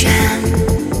ocean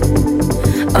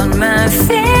on my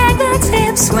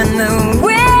fingertips when the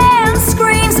wind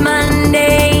screams my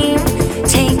name.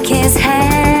 Take his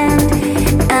hand,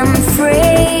 I'm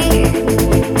free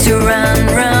to run,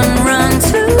 run, run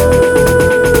to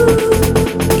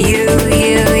you,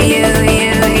 you, you,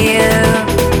 you, you.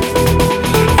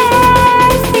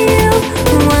 I feel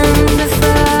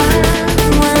wonderful,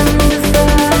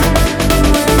 wonderful,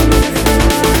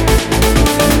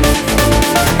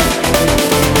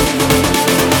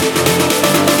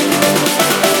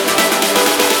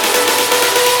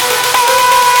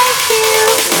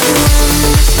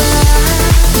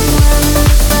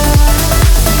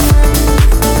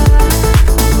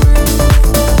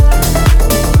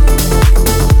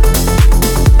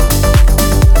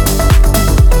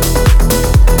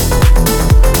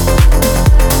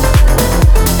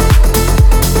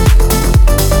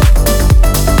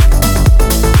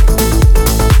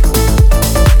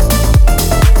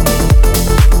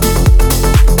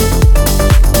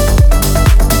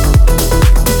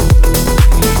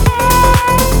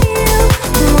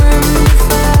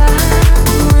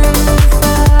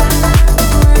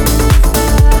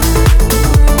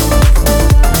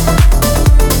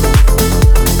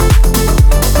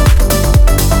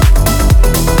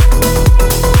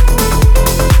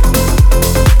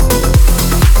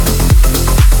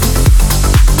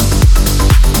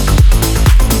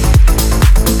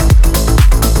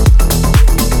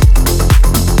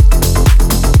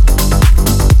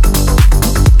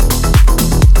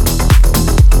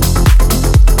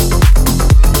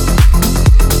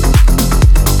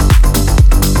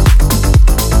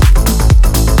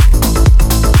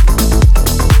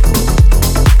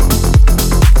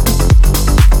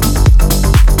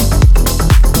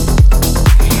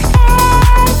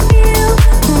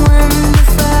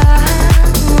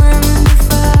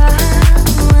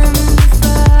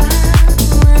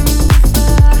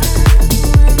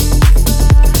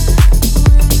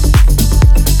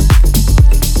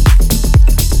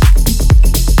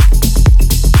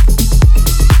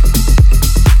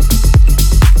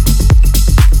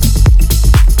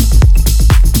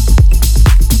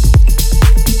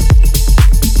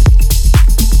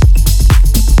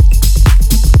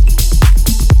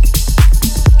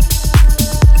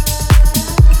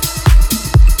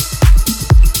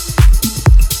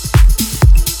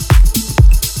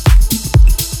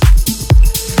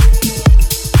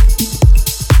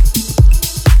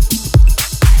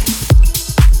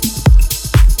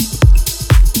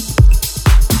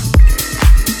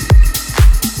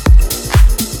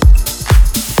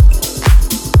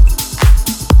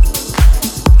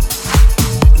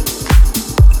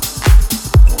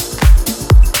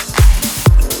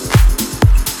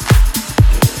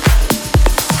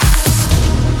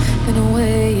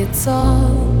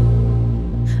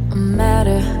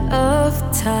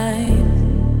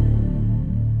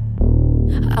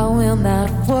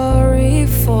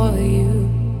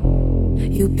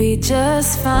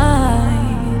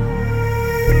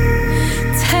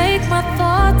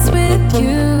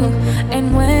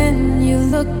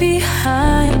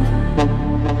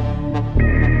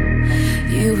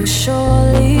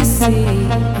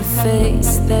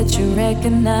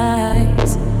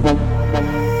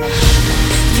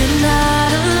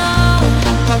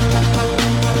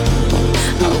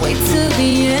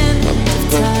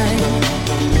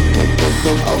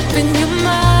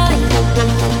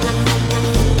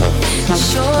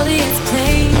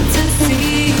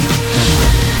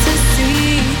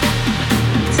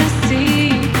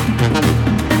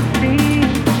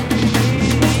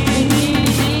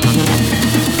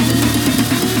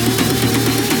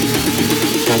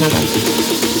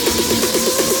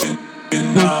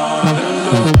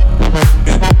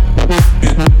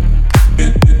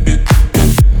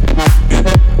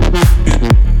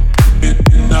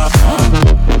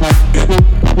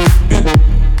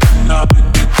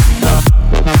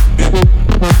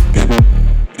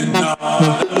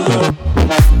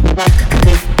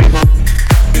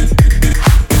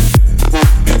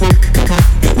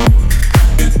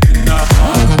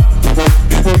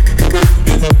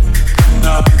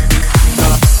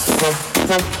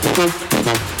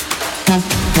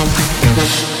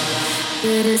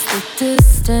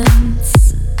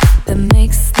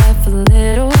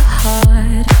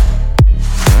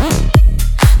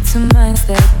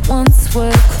 that once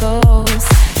were close,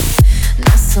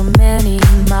 now so many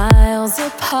miles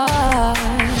apart.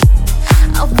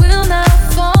 I will not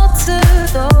falter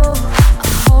though,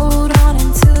 I'll hold on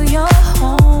until you're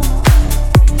home,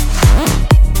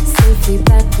 safely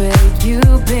back where you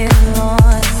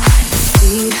belong.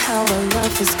 See how our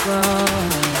love has grown.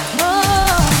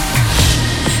 Oh,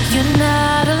 you're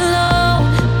not alone.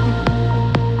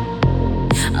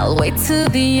 I'll wait till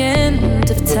the end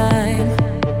of time.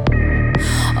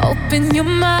 Open your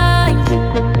mind.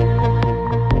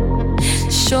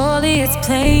 Surely it's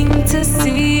plain to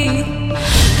see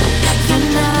you're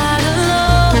not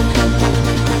alone.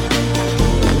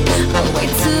 I'll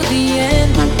wait till the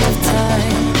end of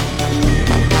time.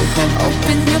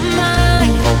 Open your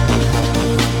mind.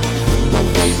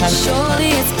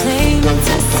 Surely it's plain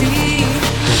to see,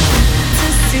 to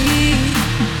see,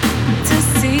 to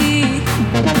see,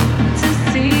 to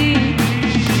see.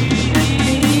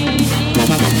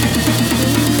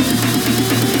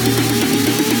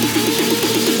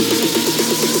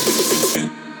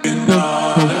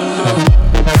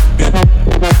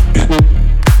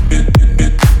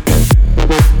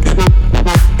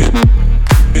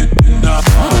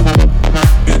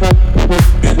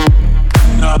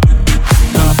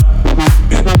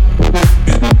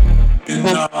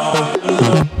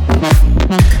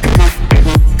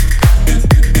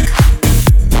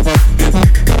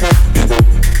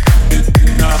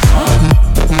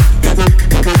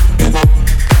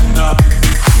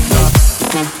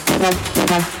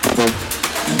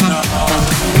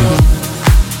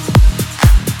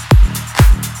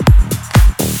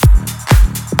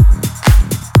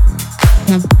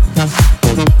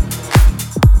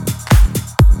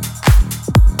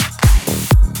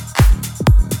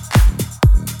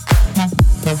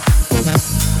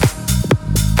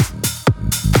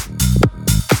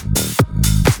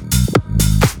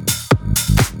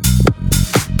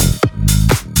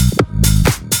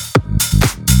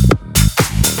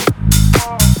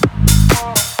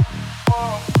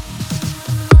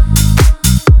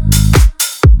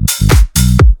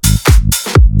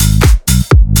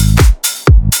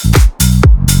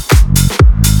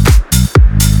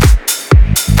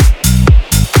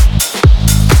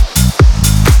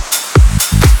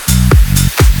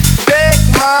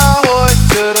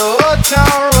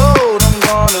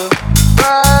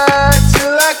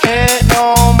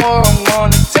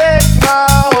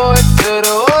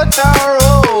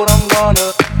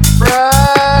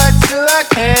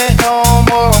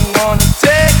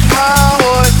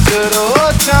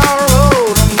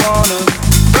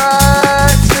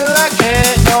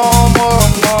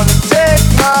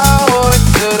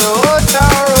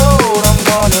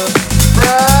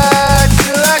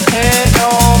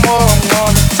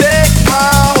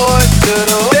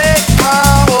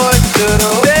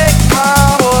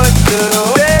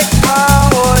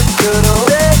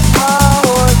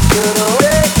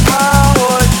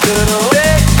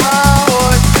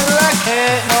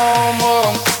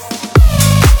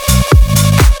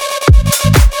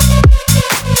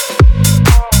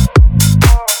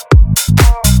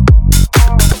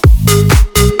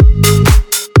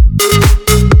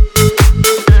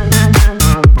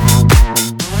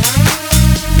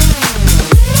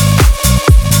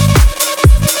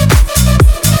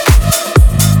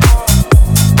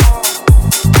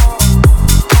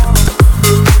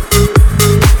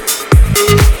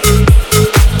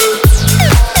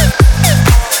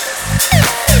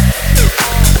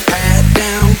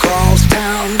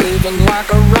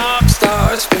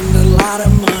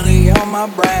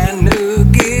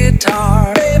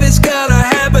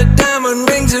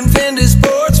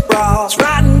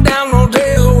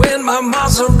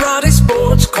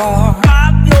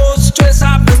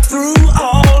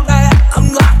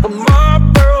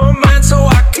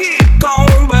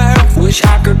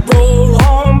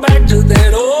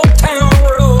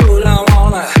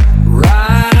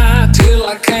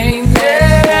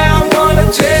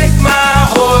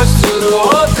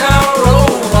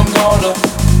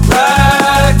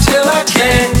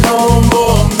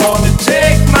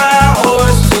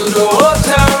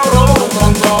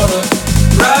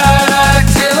 Ride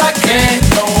till I can't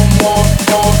no more.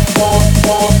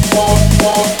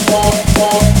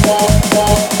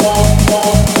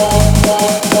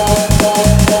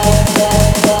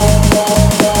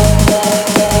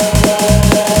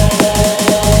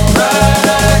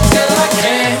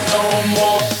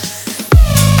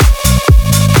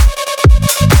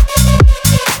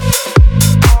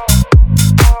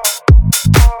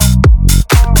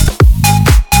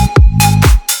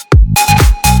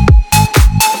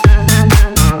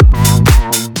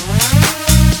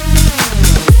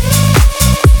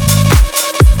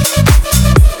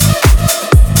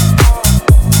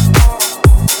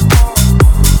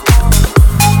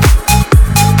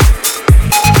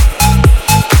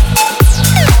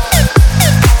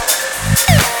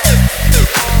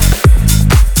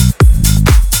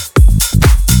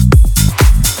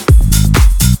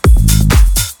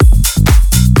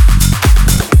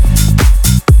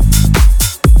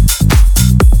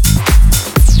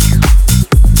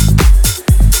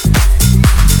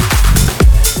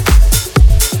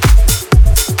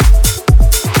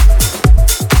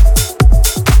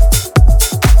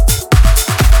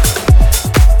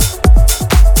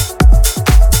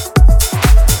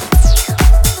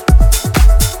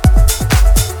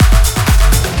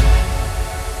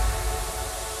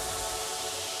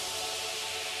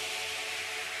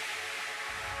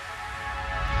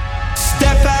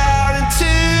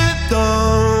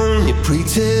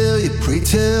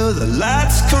 the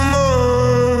lights come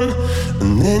on,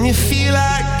 and then you feel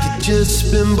like you've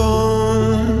just been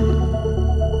born.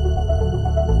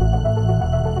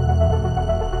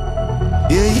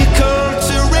 Yeah, you come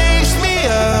to raise me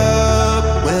up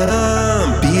when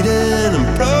I'm beaten and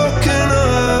broken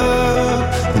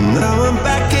up, and now I'm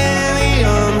back in the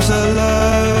arms of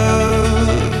love.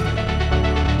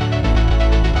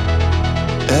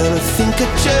 And I think I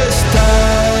just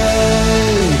died.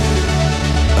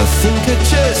 I think I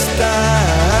just died.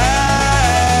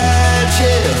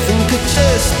 Yeah, I think I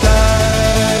just died.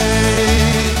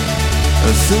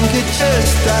 I think I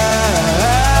just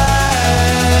died.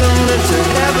 I'm meant to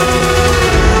heaven.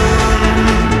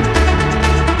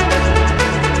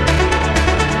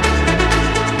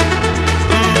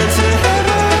 I'm meant to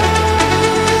heaven.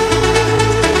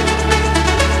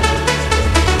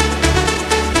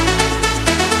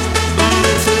 I'm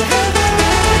meant to heaven.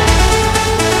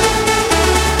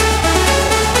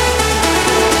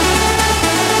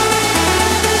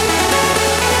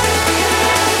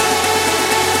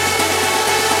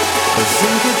 I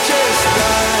think it just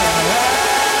died.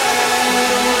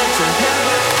 I'm meant to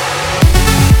heaven.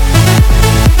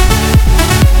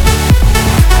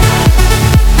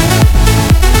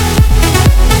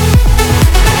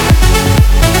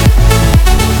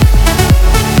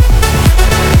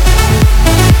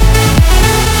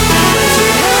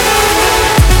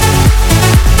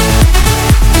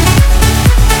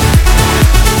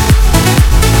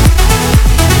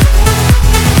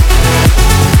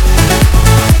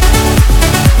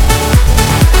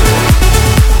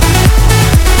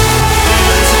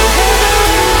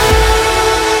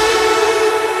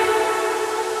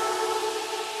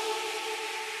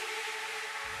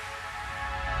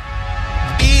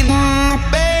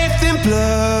 Bathed in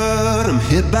blood, I'm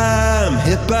hit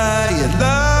by your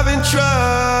loving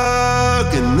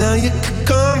drug, and now you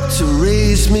come to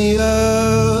raise me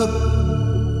up.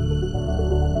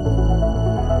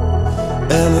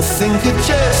 And I think I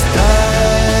just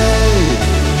died.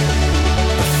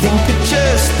 I think I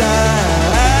just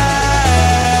died.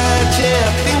 Yeah,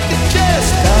 I think I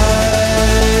just died.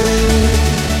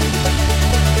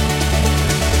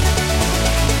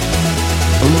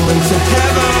 I'm going to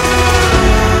heaven.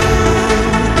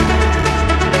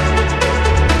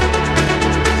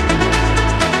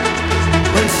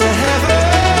 Went to heaven.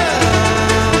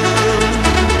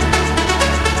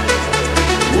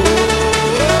 Whoa,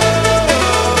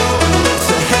 went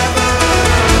to heaven.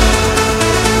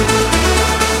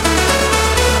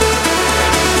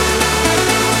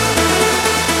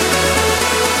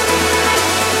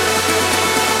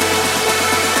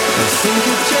 I think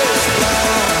it just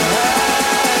died.